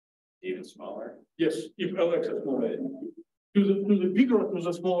 Even smaller. Yes, if Lx is smaller. To the bigger or to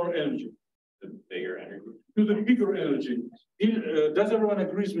the smaller energy. The bigger energy. To the bigger energy. Does everyone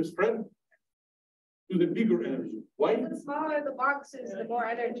agree with Fred? To the bigger energy. Why? The smaller the box is, the more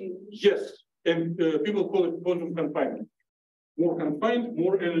energy. Yes, and people call it quantum confinement. More confined,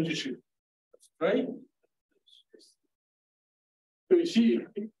 more energy shift. Right? So you see,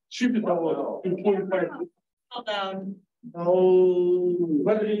 shift it out to 0.5. Hold down. Oh,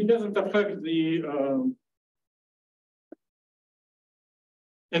 but it doesn't affect the.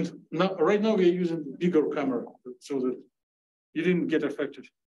 And now, right now, we're using bigger camera so that you didn't get affected.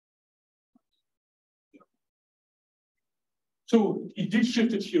 So it did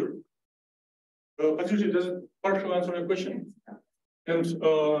shift it here. Patricia, does it partially answer your question? And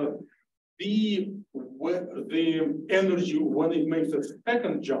the energy when it makes a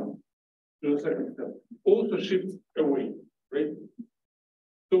second jump to the second step also shifts away, right?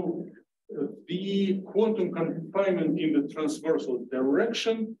 So the quantum confinement in the transversal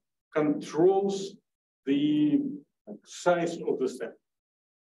direction controls the size of the step,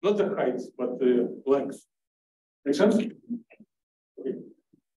 not the height, but the length. Make sense? Okay.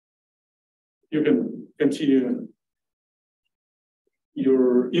 You can continue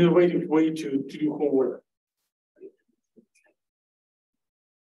your innovative way to do homework.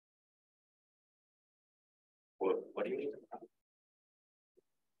 What do you mean?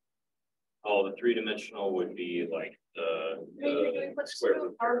 Oh, the three-dimensional would be like the square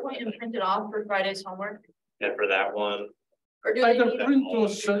root. PowerPoint and print it off for Friday's homework? And for that one, Or do they Either need? print or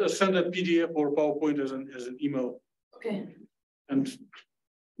send a PDF or PowerPoint as an email Okay. and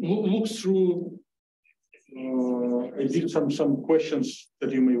look through. I did some questions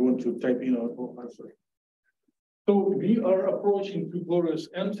that you may want to type in or answer. So we are approaching to glorious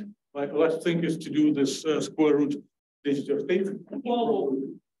end. My last thing is to do this square root digital state. Whoa.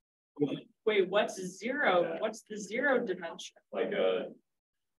 Wait, what's zero? What's the zero dimension? like a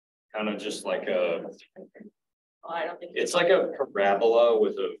kind of just like a, Oh, I don't think. it's like a parabola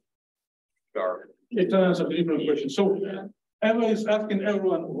with a dark. It answers a different question. So Eva is asking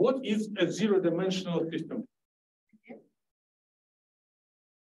everyone, what is a zero-dimensional system?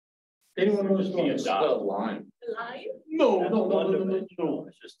 Anyone knows? It's a line. Line? No.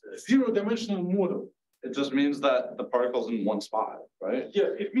 It's just a, Zero-dimensional model. It just means that the particle's in one spot, right? Yeah,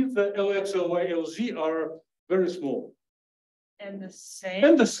 it means that Lx, Ly, Lz are very small. And the same.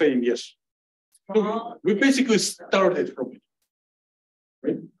 And the same, yes. So Small. we basically started from it.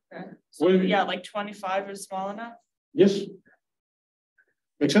 Right? Okay. So When- yeah, like 25 is small enough. Yes.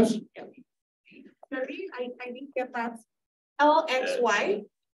 Make sense? Sorry, I didn't get that. LXY.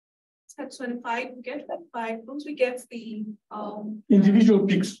 That's 25, we get that 5. Once we get the Individual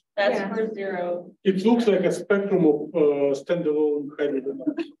peaks. That's Yeah. for zero. It looks like a spectrum of standalone hydrogen,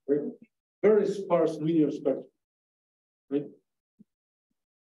 right? Very sparse linear spectrum, right?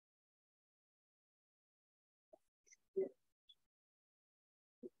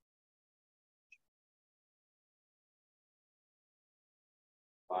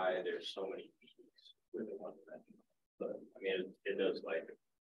 why there's so many peaks within one dimension. But I mean, it does like,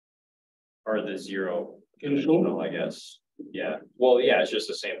 or the zero Can you show? dimensional, I guess. Yeah, well, yeah, it's just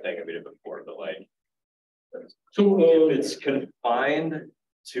the same thing we did before, but like, So if it's confined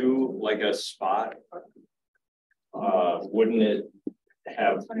to like a spot, wouldn't it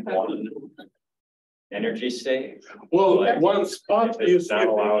have one energy state? well, like, one spot if it's is not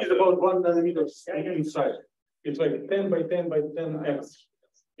allowed to- about 1 nanometer inside. It's like 10 by 10 by 10 x.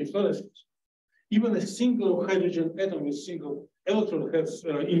 It's not a, even a single hydrogen atom with single electron has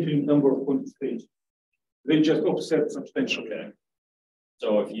infinite number of quantum states. They just offset substantially. Okay.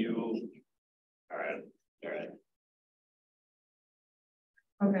 So if you, all right.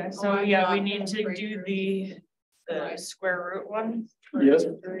 Okay, so yeah, we need to do the square root one. Yes.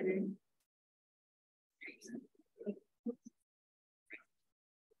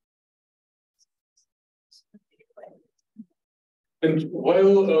 And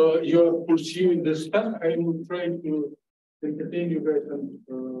while you are pursuing this stuff, I will try to entertain you guys and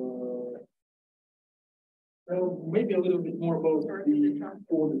well, maybe a little bit more about the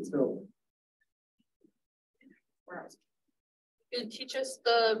code itself. You teach us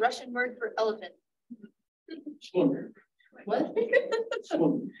the Russian word for elephant. Slum. What?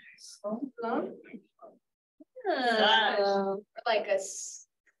 Slum. Like a,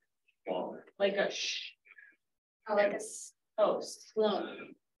 Like a like a. host.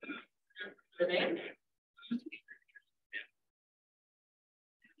 Sloan. The name?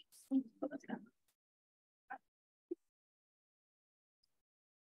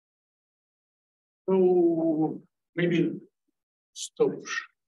 So maybe stop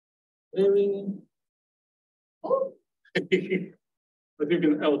sharing. Oh, But you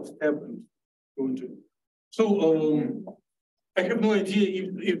can alt tab and go into. So I have no idea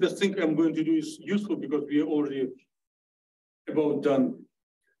if the thing I'm going to do is useful because we are already about done.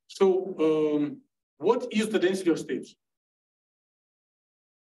 So what is the density of states?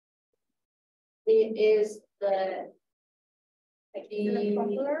 It is the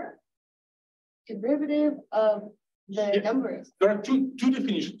derivative of the numbers. There are two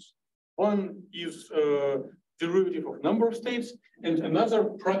definitions. One is derivative of number of states, and another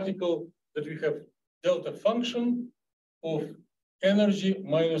practical that we have delta function of energy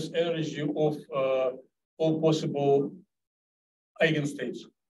minus energy of all possible eigenstates,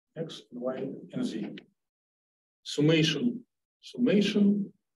 x, y, and z. Summation,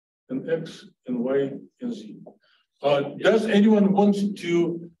 and x and y and z. Does anyone want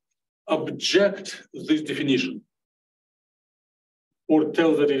to object this definition? Or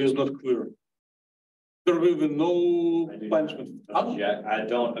tell that it is not clear? There will be no punishment. I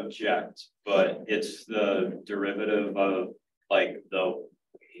don't object, but it's the derivative of like the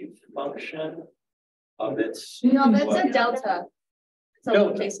wave function of its. No, that's a delta. It's a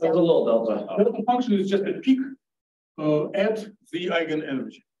Delta. lowercase There's a delta. little delta. Delta function is just a peak at the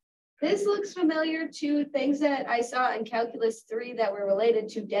eigenenergy. This looks familiar to things that I saw in calculus 3 that were related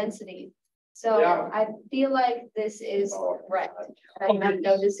to density. So Yeah. I feel like this is correct. I have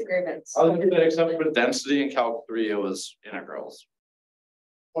no disagreements. I was gonna say, except for density in Calc 3, it was integrals.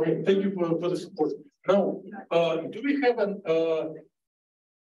 Okay, thank you for the support. Now, do we have an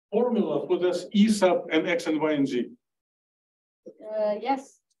formula for this E sub and X and Y and Z?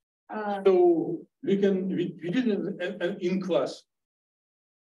 Yes. So we did it in class.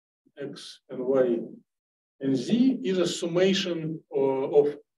 X and Y and Z is a summation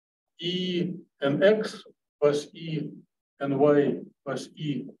of E and X plus E and Y plus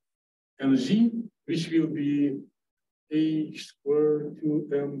E and Z, which will be H squared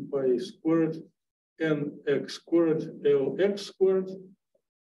 2m pi squared n x squared Lx squared.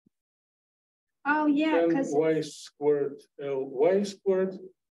 Oh, yeah, because Y squared Ly squared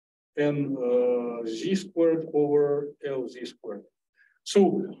and Z squared over Lz squared.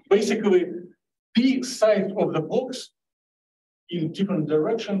 So basically, the size of the box in different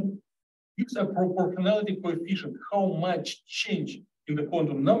direction gives a proportionality coefficient, how much change in the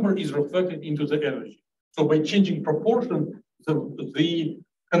quantum number is reflected into the energy. So by changing proportion, the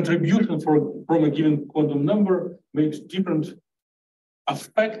contribution from a given quantum number makes different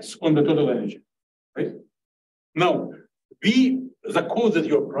effects on the total energy, right? Now, the code that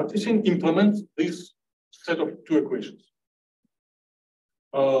you're practicing implements this set of two equations.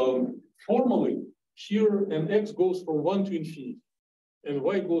 Formally, here an x goes from 1 to infinity, and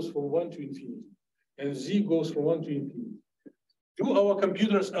y goes from 1 to infinity, and z goes from 1 to infinity. Do our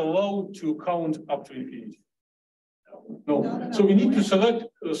computers allow to count up to infinity? No. So we need to select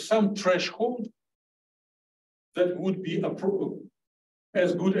some threshold that would be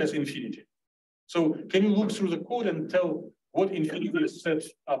as good as infinity. So can you look through the code and tell what infinity is set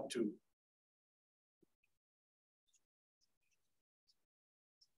up to?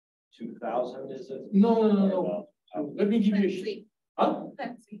 $2,000 is it? No. Let me give you. Huh?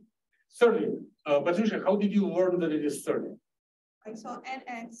 30. Patricia, how did you learn that it is 30? I saw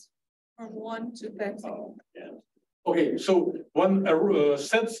nx from 1 to 30. Oh, yeah. Okay, so one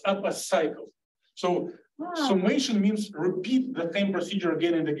sets up a cycle. So summation means repeat the same procedure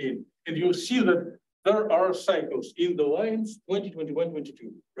again and again. And you'll see that there are cycles in the lines 20, 21,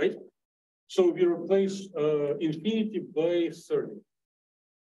 22, right? So we replace infinity by 30.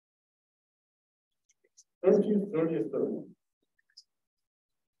 30, 30, 30.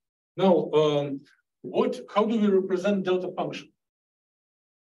 Now, how do we represent delta function?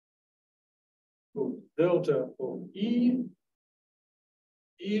 So delta of E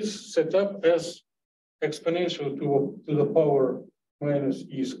is set up as exponential to the power minus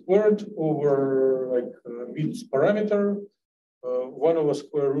E squared over like Witt's parameter, 1 over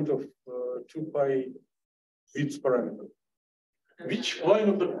square root of 2 pi Witt's parameter. Which line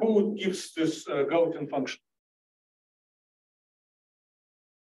of the code gives this Gaussian function?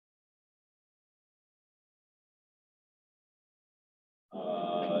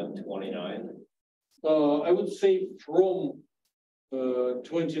 Uh, 29. I would say from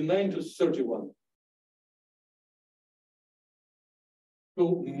 29 to 31.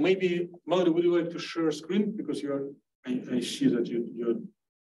 So maybe, Maudi, would you like to share a screen? Because I see that you're.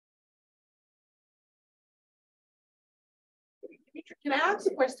 Can I ask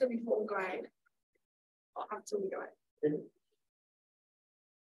a question before we go ahead? Or after we go ahead?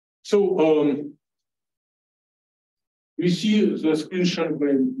 So we see the screenshot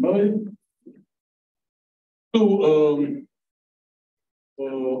by Melody. So,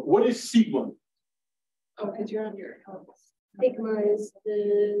 what is sigma? Oh, because you're on your. Sigma is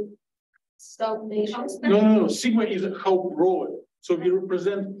the summation. No. Sigma is how broad. So we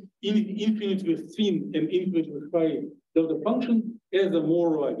represent infinite with thin and infinite with high delta function as a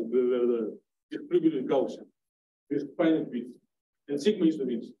more like the distributed Gaussian with finite width. And sigma is the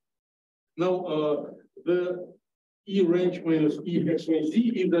width. Now, the E range minus E XYZ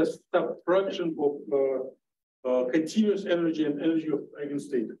is the subtraction of continuous energy and energy of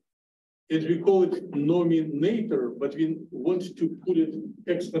eigenstate. And we call it nominator, but we want to put it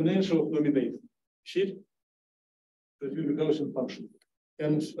exponential of nominator. See? That will be Gaussian function.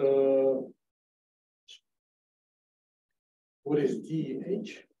 And what is DH?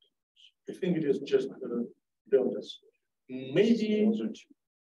 I think it is just deltas. Maybe.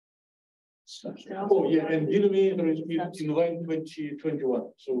 Oh, yeah, and denominator is in line 2021.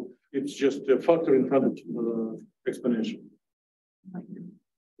 So it's just a factor in front of exponential.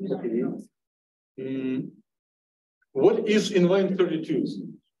 Okay. What is in line 32?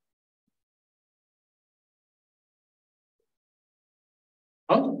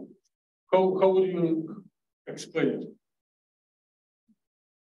 Huh? How would you explain it?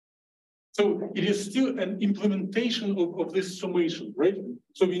 So it is still an implementation of this summation, right?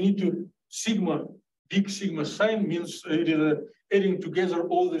 So we need to sigma, big sigma sign means it is adding together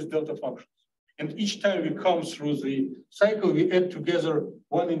all these delta functions. And each time we come through the cycle, we add together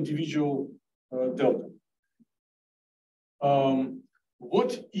one individual delta.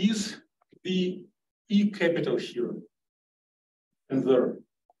 What is the E capital here and there?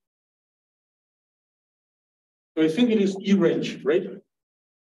 So I think it is E range, right?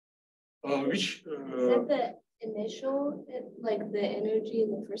 Which Is that the initial, like the energy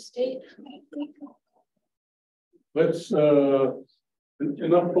in the first state? let's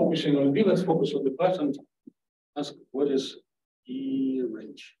enough focusing on B, let's focus on the class and ask what is E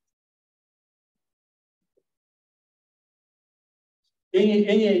range.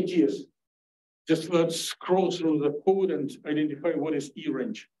 Any ideas? Just let's scroll through the code and identify what is E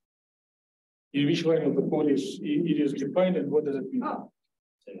range. In which line of the code it is defined and what does it mean? Oh.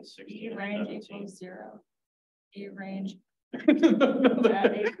 E range equals 0. E range.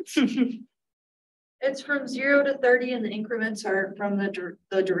 It's from 0 to 30 and the increments are from the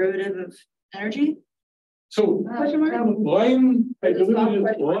derivative of energy. So line, I believe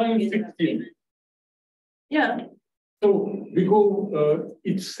it is line 16. Yeah. So we go,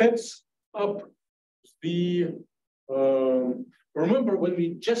 it sets up the, remember when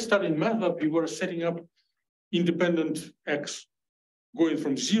we just started MATLAB, we were setting up independent X, going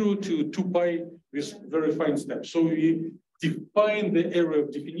from 0 to 2 pi with very fine steps. So we define the area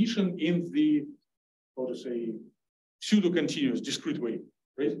of definition in the, how to say, pseudo-continuous, discrete way,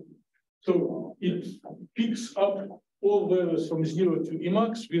 right? So it picks up all values from 0 to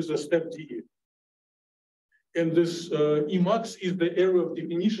Emax with a step dE. And this Emax is the area of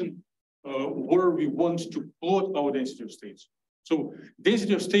definition where we want to plot our density of states. So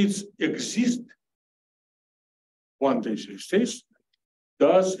density of states exist. One density of states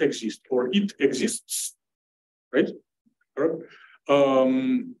does exist, or it exists, right?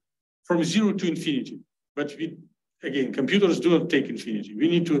 From 0 to infinity. But we, again, computers do not take infinity. We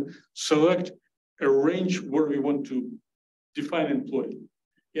need to select a range where we want to define and plot it.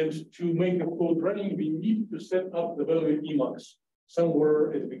 And to make the code running, we need to set up the value of Emax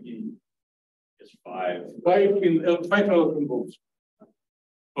somewhere at the beginning. It's 5. 5 electron volts.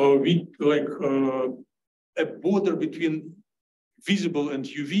 We like a border between visible and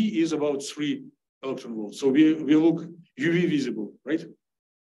UV is about 3 electron volts. So we look UV visible, right?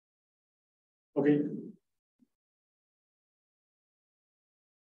 Okay.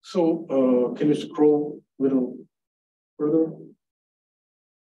 So can you scroll a little further?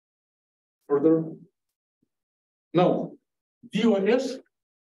 Now, DOS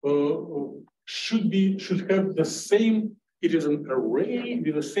should have the same. It is an array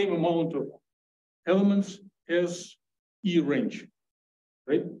with the same amount of elements as E range,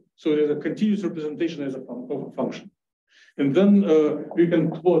 right? So it is a continuous representation as a function, and then we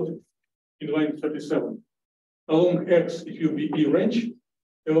can plot in line 37 along X it will be E range,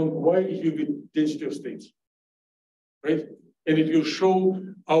 along Y it will be density of states, right? And it will show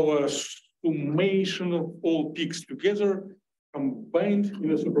our summation of all peaks together, combined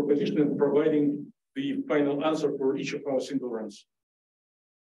in a superposition and providing the final answer for each of our single runs.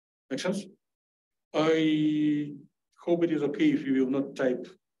 Make sense? I hope it is okay if you will not type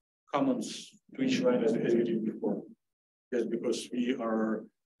comments to each line as we did before. Yes, because we are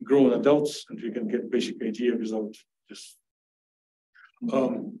grown adults and we can get basic idea without this.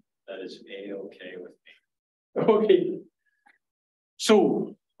 That is A-okay with me. Okay.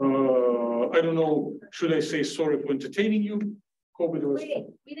 So, I don't know, should I say sorry for entertaining you? Hope it was. Wait,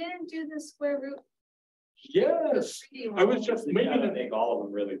 we didn't do the square root. Yes, I was just You making gotta it. make all of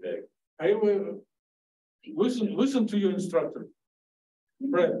them really big. I will listen to your instructor.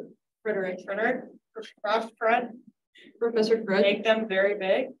 Fred, Frederick, Professor Fred. make them very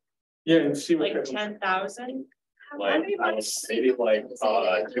big, yeah, and see what like happens. 10,000. Like, maybe like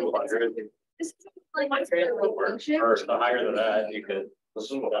 200. This is like Or the higher than that, you could, this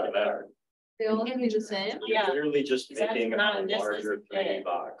is what doesn't matter. They all can be the same. Yeah. Literally just That's making a not a distance, larger yeah. 3D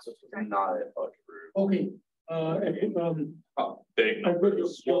box. Not a fucking root. Okay, Big. I've got your.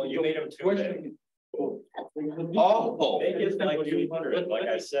 Well, you made them too big. question. Oh. Make it like 200, like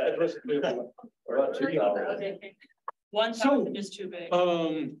I said. Or not 2,000. 1,000 is too big.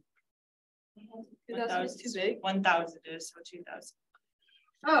 2,000 is too big. 1,000 is, so 2,000.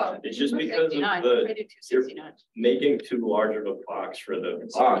 Oh. It's just because of 69. I the, did 269. making too large of a box for the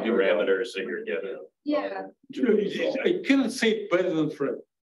parameters that you're given. Yeah. I cannot say it better than Fred.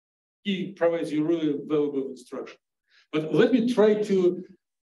 He provides you really valuable instruction. But let me try to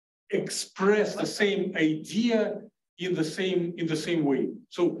express the same idea in the same way.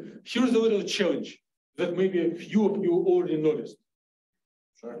 So here's a little challenge that maybe a few of you already noticed.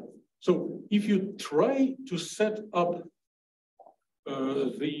 Sure. So if you try to set up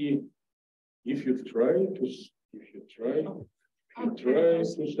if you try to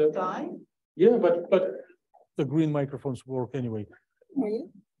set up, yeah, but The green microphones work anyway.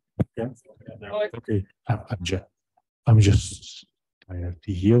 Yeah. Oh, Okay. I'm just tired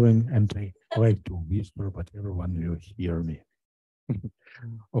yelling and I like to whisper, but everyone will hear me.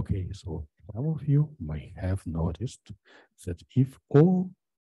 Okay, so some of you might have noticed that if all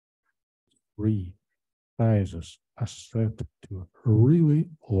three sizes are set to really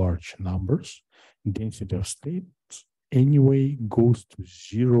large numbers, density of states anyway goes to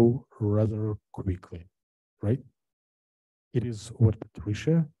zero rather quickly, right? It is what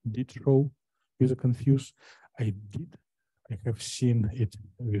Patricia did show with the confuse. I have seen it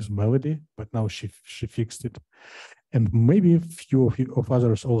with Melody, but now she fixed it. And maybe a few of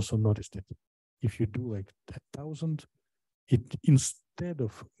others also noticed it. If you do like 1,000, it instead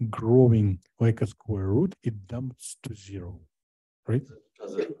of growing like a square root, it dumps to zero, right?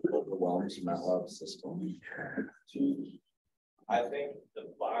 Because it overwhelms MATLAB system. I think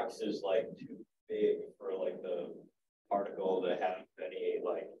the box is like too big for like the particle to have any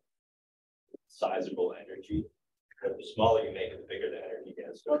like sizable energy. But the smaller you make it, the bigger the energy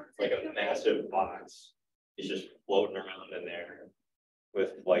gets. So it's like a massive box. It's just floating around in there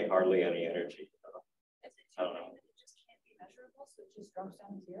with like hardly any energy. I don't know. It just can't be measurable, so it just drops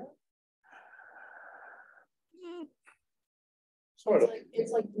down to zero. sort of.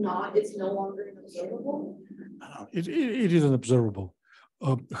 It's no longer observable. It is unobservable.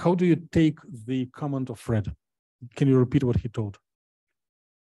 How do you take the comment of Fred? Can you repeat what he told?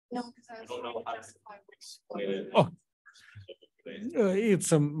 No, because I don't know how to explain it. Oh.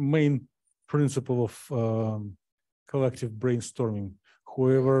 It's a main principle of collective brainstorming.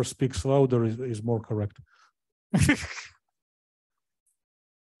 Whoever speaks louder is more correct.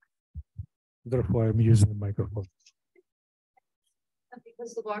 Therefore, I'm using the microphone.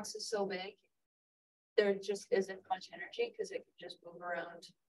 Because the box is so big, there just isn't much energy because it can just move around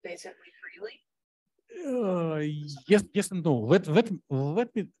basically freely. Yes and no. Let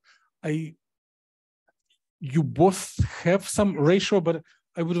me. You both have some ratio, but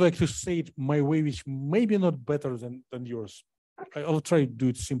I would like to say it my way, which maybe not better than yours. I'll try to do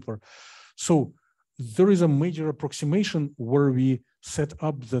it simpler. So there is a major approximation where we set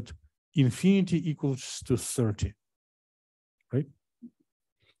up that infinity equals to 30, right?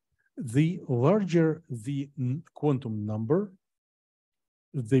 The larger the quantum number,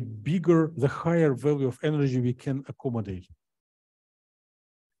 the bigger, the higher value of energy we can accommodate,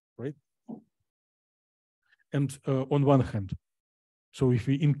 right? And on one hand, so if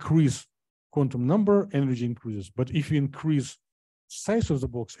we increase quantum number, energy increases. But if you increase size of the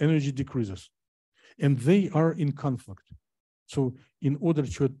box, energy decreases. And they are in conflict. So in order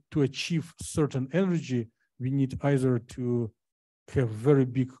to achieve certain energy, we need either to have very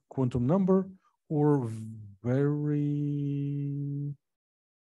big quantum number or very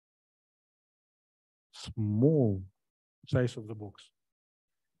small size of the box.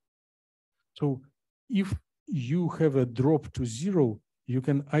 So if you have a drop to zero, you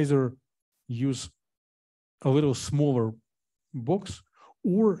can either use a little smaller box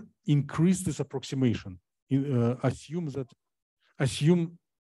or increase this approximation. Assume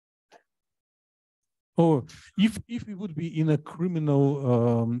Oh, if we would be in a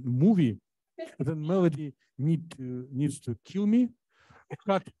criminal movie, then Melody needs to kill me,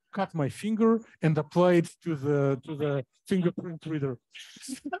 cut my finger, and apply it to the fingerprint reader.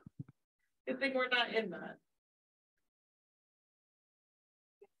 Good thing we're not in that.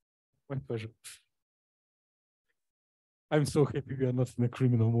 My pleasure. I'm so happy we are not in a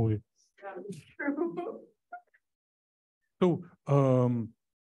criminal movie. So I'm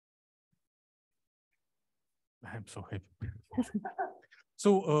so happy.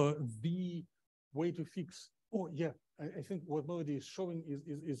 So the way to fix. Oh yeah, I think what Melody is showing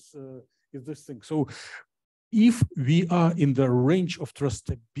is this thing. So if we are in the range of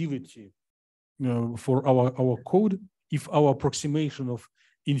trustability for our code, if our approximation of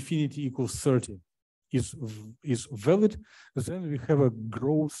infinity equals 30 is valid, then we have a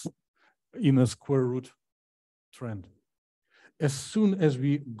growth in a square root trend. As soon as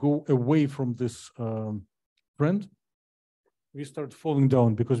we go away from this trend, we start falling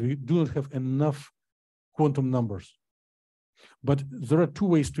down because we do not have enough quantum numbers. But there are two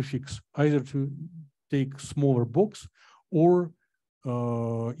ways to fix, either to take smaller box or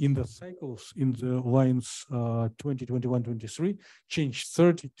in the cycles, in the lines 20, 21, 23, change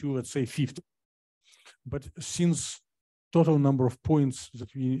 30 to, let's say, 50. But since total number of points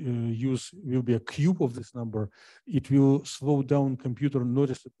that we use will be a cube of this number, it will slow down computer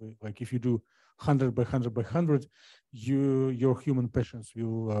noticeably. Like if you do 100 by 100 by 100, your human patience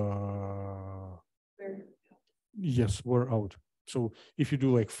will, yes, wear out. So if you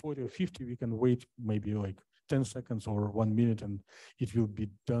do like 40 or 50, we can wait maybe like 10 seconds or 1 minute, and it will be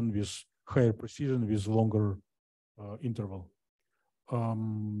done with higher precision, with longer interval.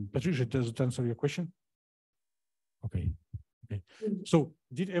 Patricia, does it answer your question? Okay. Okay. So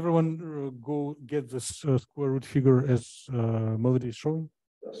did everyone go get this square root figure as Melody is showing?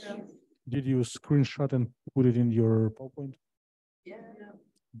 Yeah. Did you screenshot and put it in your PowerPoint? Yeah.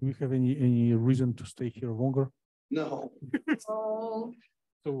 Do we have any reason to stay here longer? No. Oh.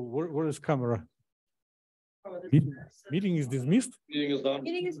 So where is camera? Oh, this Meeting is dismissed. Meeting is done.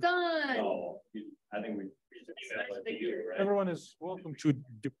 Meeting is done. Oh, I think we should email it to you, right? Everyone is welcome to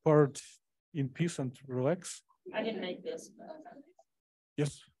depart in peace and relax. I didn't make this.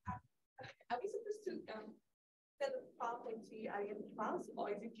 Yes. Are we supposed to send the PowerPoint to you in class, or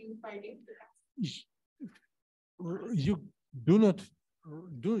is it due Friday? You do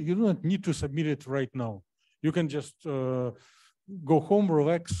not need to submit it right now. You can just go home,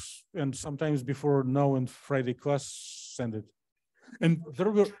 relax, and sometimes before now and Friday class, send it. And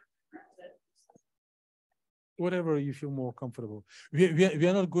there will, whatever you feel more comfortable. We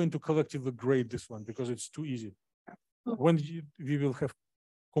are not going to collectively grade this one because it's too easy. When we will have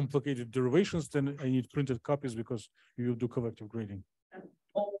complicated derivations, then I need printed copies because we will do collective grading.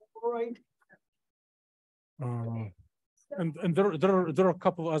 All right. And there are a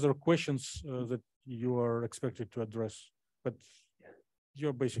couple other questions that you are expected to address, but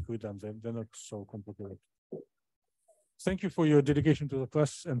you're basically done. They're not so complicated. Thank you for your dedication to the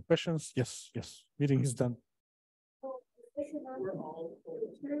class and patience. Yes, yes, meeting is done.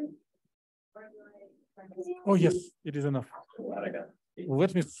 Oh yes, it is enough.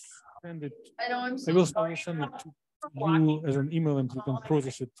 Let me send it. I know, I'm I so will sorry. send it to you as an email, and you can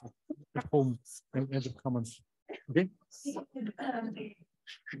process it at home and add the comments. Okay.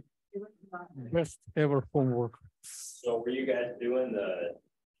 Best ever homework. So were you guys doing the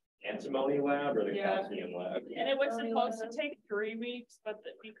antimony lab or the Yeah. calcium lab? And it was supposed to take 3 weeks, but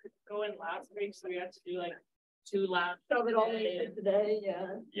we could go in last week, so we had to do like 2 labs. Shove it all in today,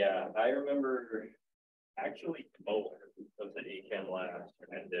 yeah. Yeah, I remember actually both of the ACAM labs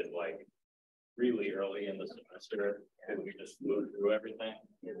ended like really early in the semester because we just flew through everything.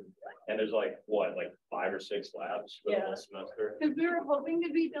 And there's like what, like 5 or 6 labs for the whole semester. Because we were hoping to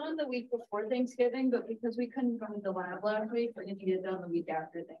be done the week before Thanksgiving, but because we couldn't go to the lab last week, we're gonna get it done the week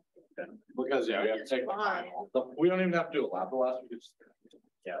after Thanksgiving. Because yeah, we have to take the Fine. final. We don't even have to do a lab the last week.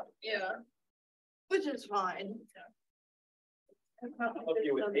 Yeah. Which is fine. I'll help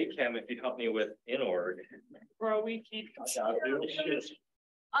you with ACAM if you help me with InOrg. Bro, we keep.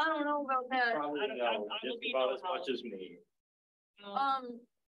 I don't know about that. Probably I don't- know I will just be about no as much help. as me.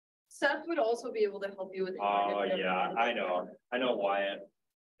 Seth would also be able to help you with. Oh, yeah, I know. I know Wyatt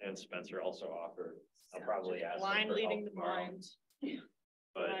and Spencer also offer. I'll probably ask them Blind for leading help the tomorrow. blind.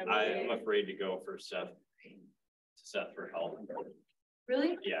 But I I'm will. afraid to go for Seth for help.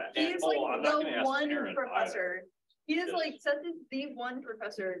 Really? Yeah. He and- is oh, like I'm not the gonna ask one Aaron either. professor. He is like, Seth is the one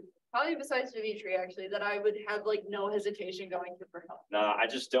professor, probably besides Dimitri actually, that I would have like no hesitation going to for help. Nah, I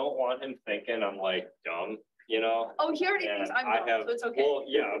just don't want him thinking I'm like dumb. you know? Oh, he already thinks And I'm I dumb, have, so it's okay. well,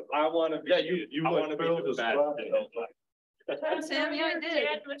 yeah, I wanna be. Yeah, you I like wanna be failed the as best. well. Sam, yeah, I did.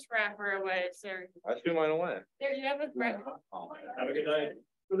 Sandwich wrapper away, sir. I threw mine away. There, you have a bread. Have a good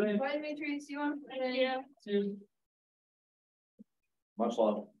night. Bye, Demetrius, you want? Yeah. Much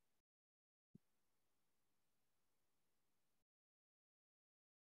love.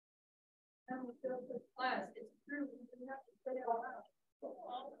 Class, it's true. You have to put it all out.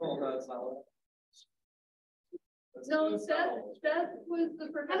 Oh, no, it's not. No, Seth was the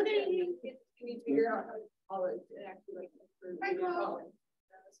professor. You need to figure out how to college and actually like.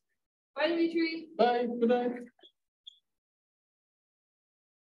 Bye, Demetri. Bye, good night.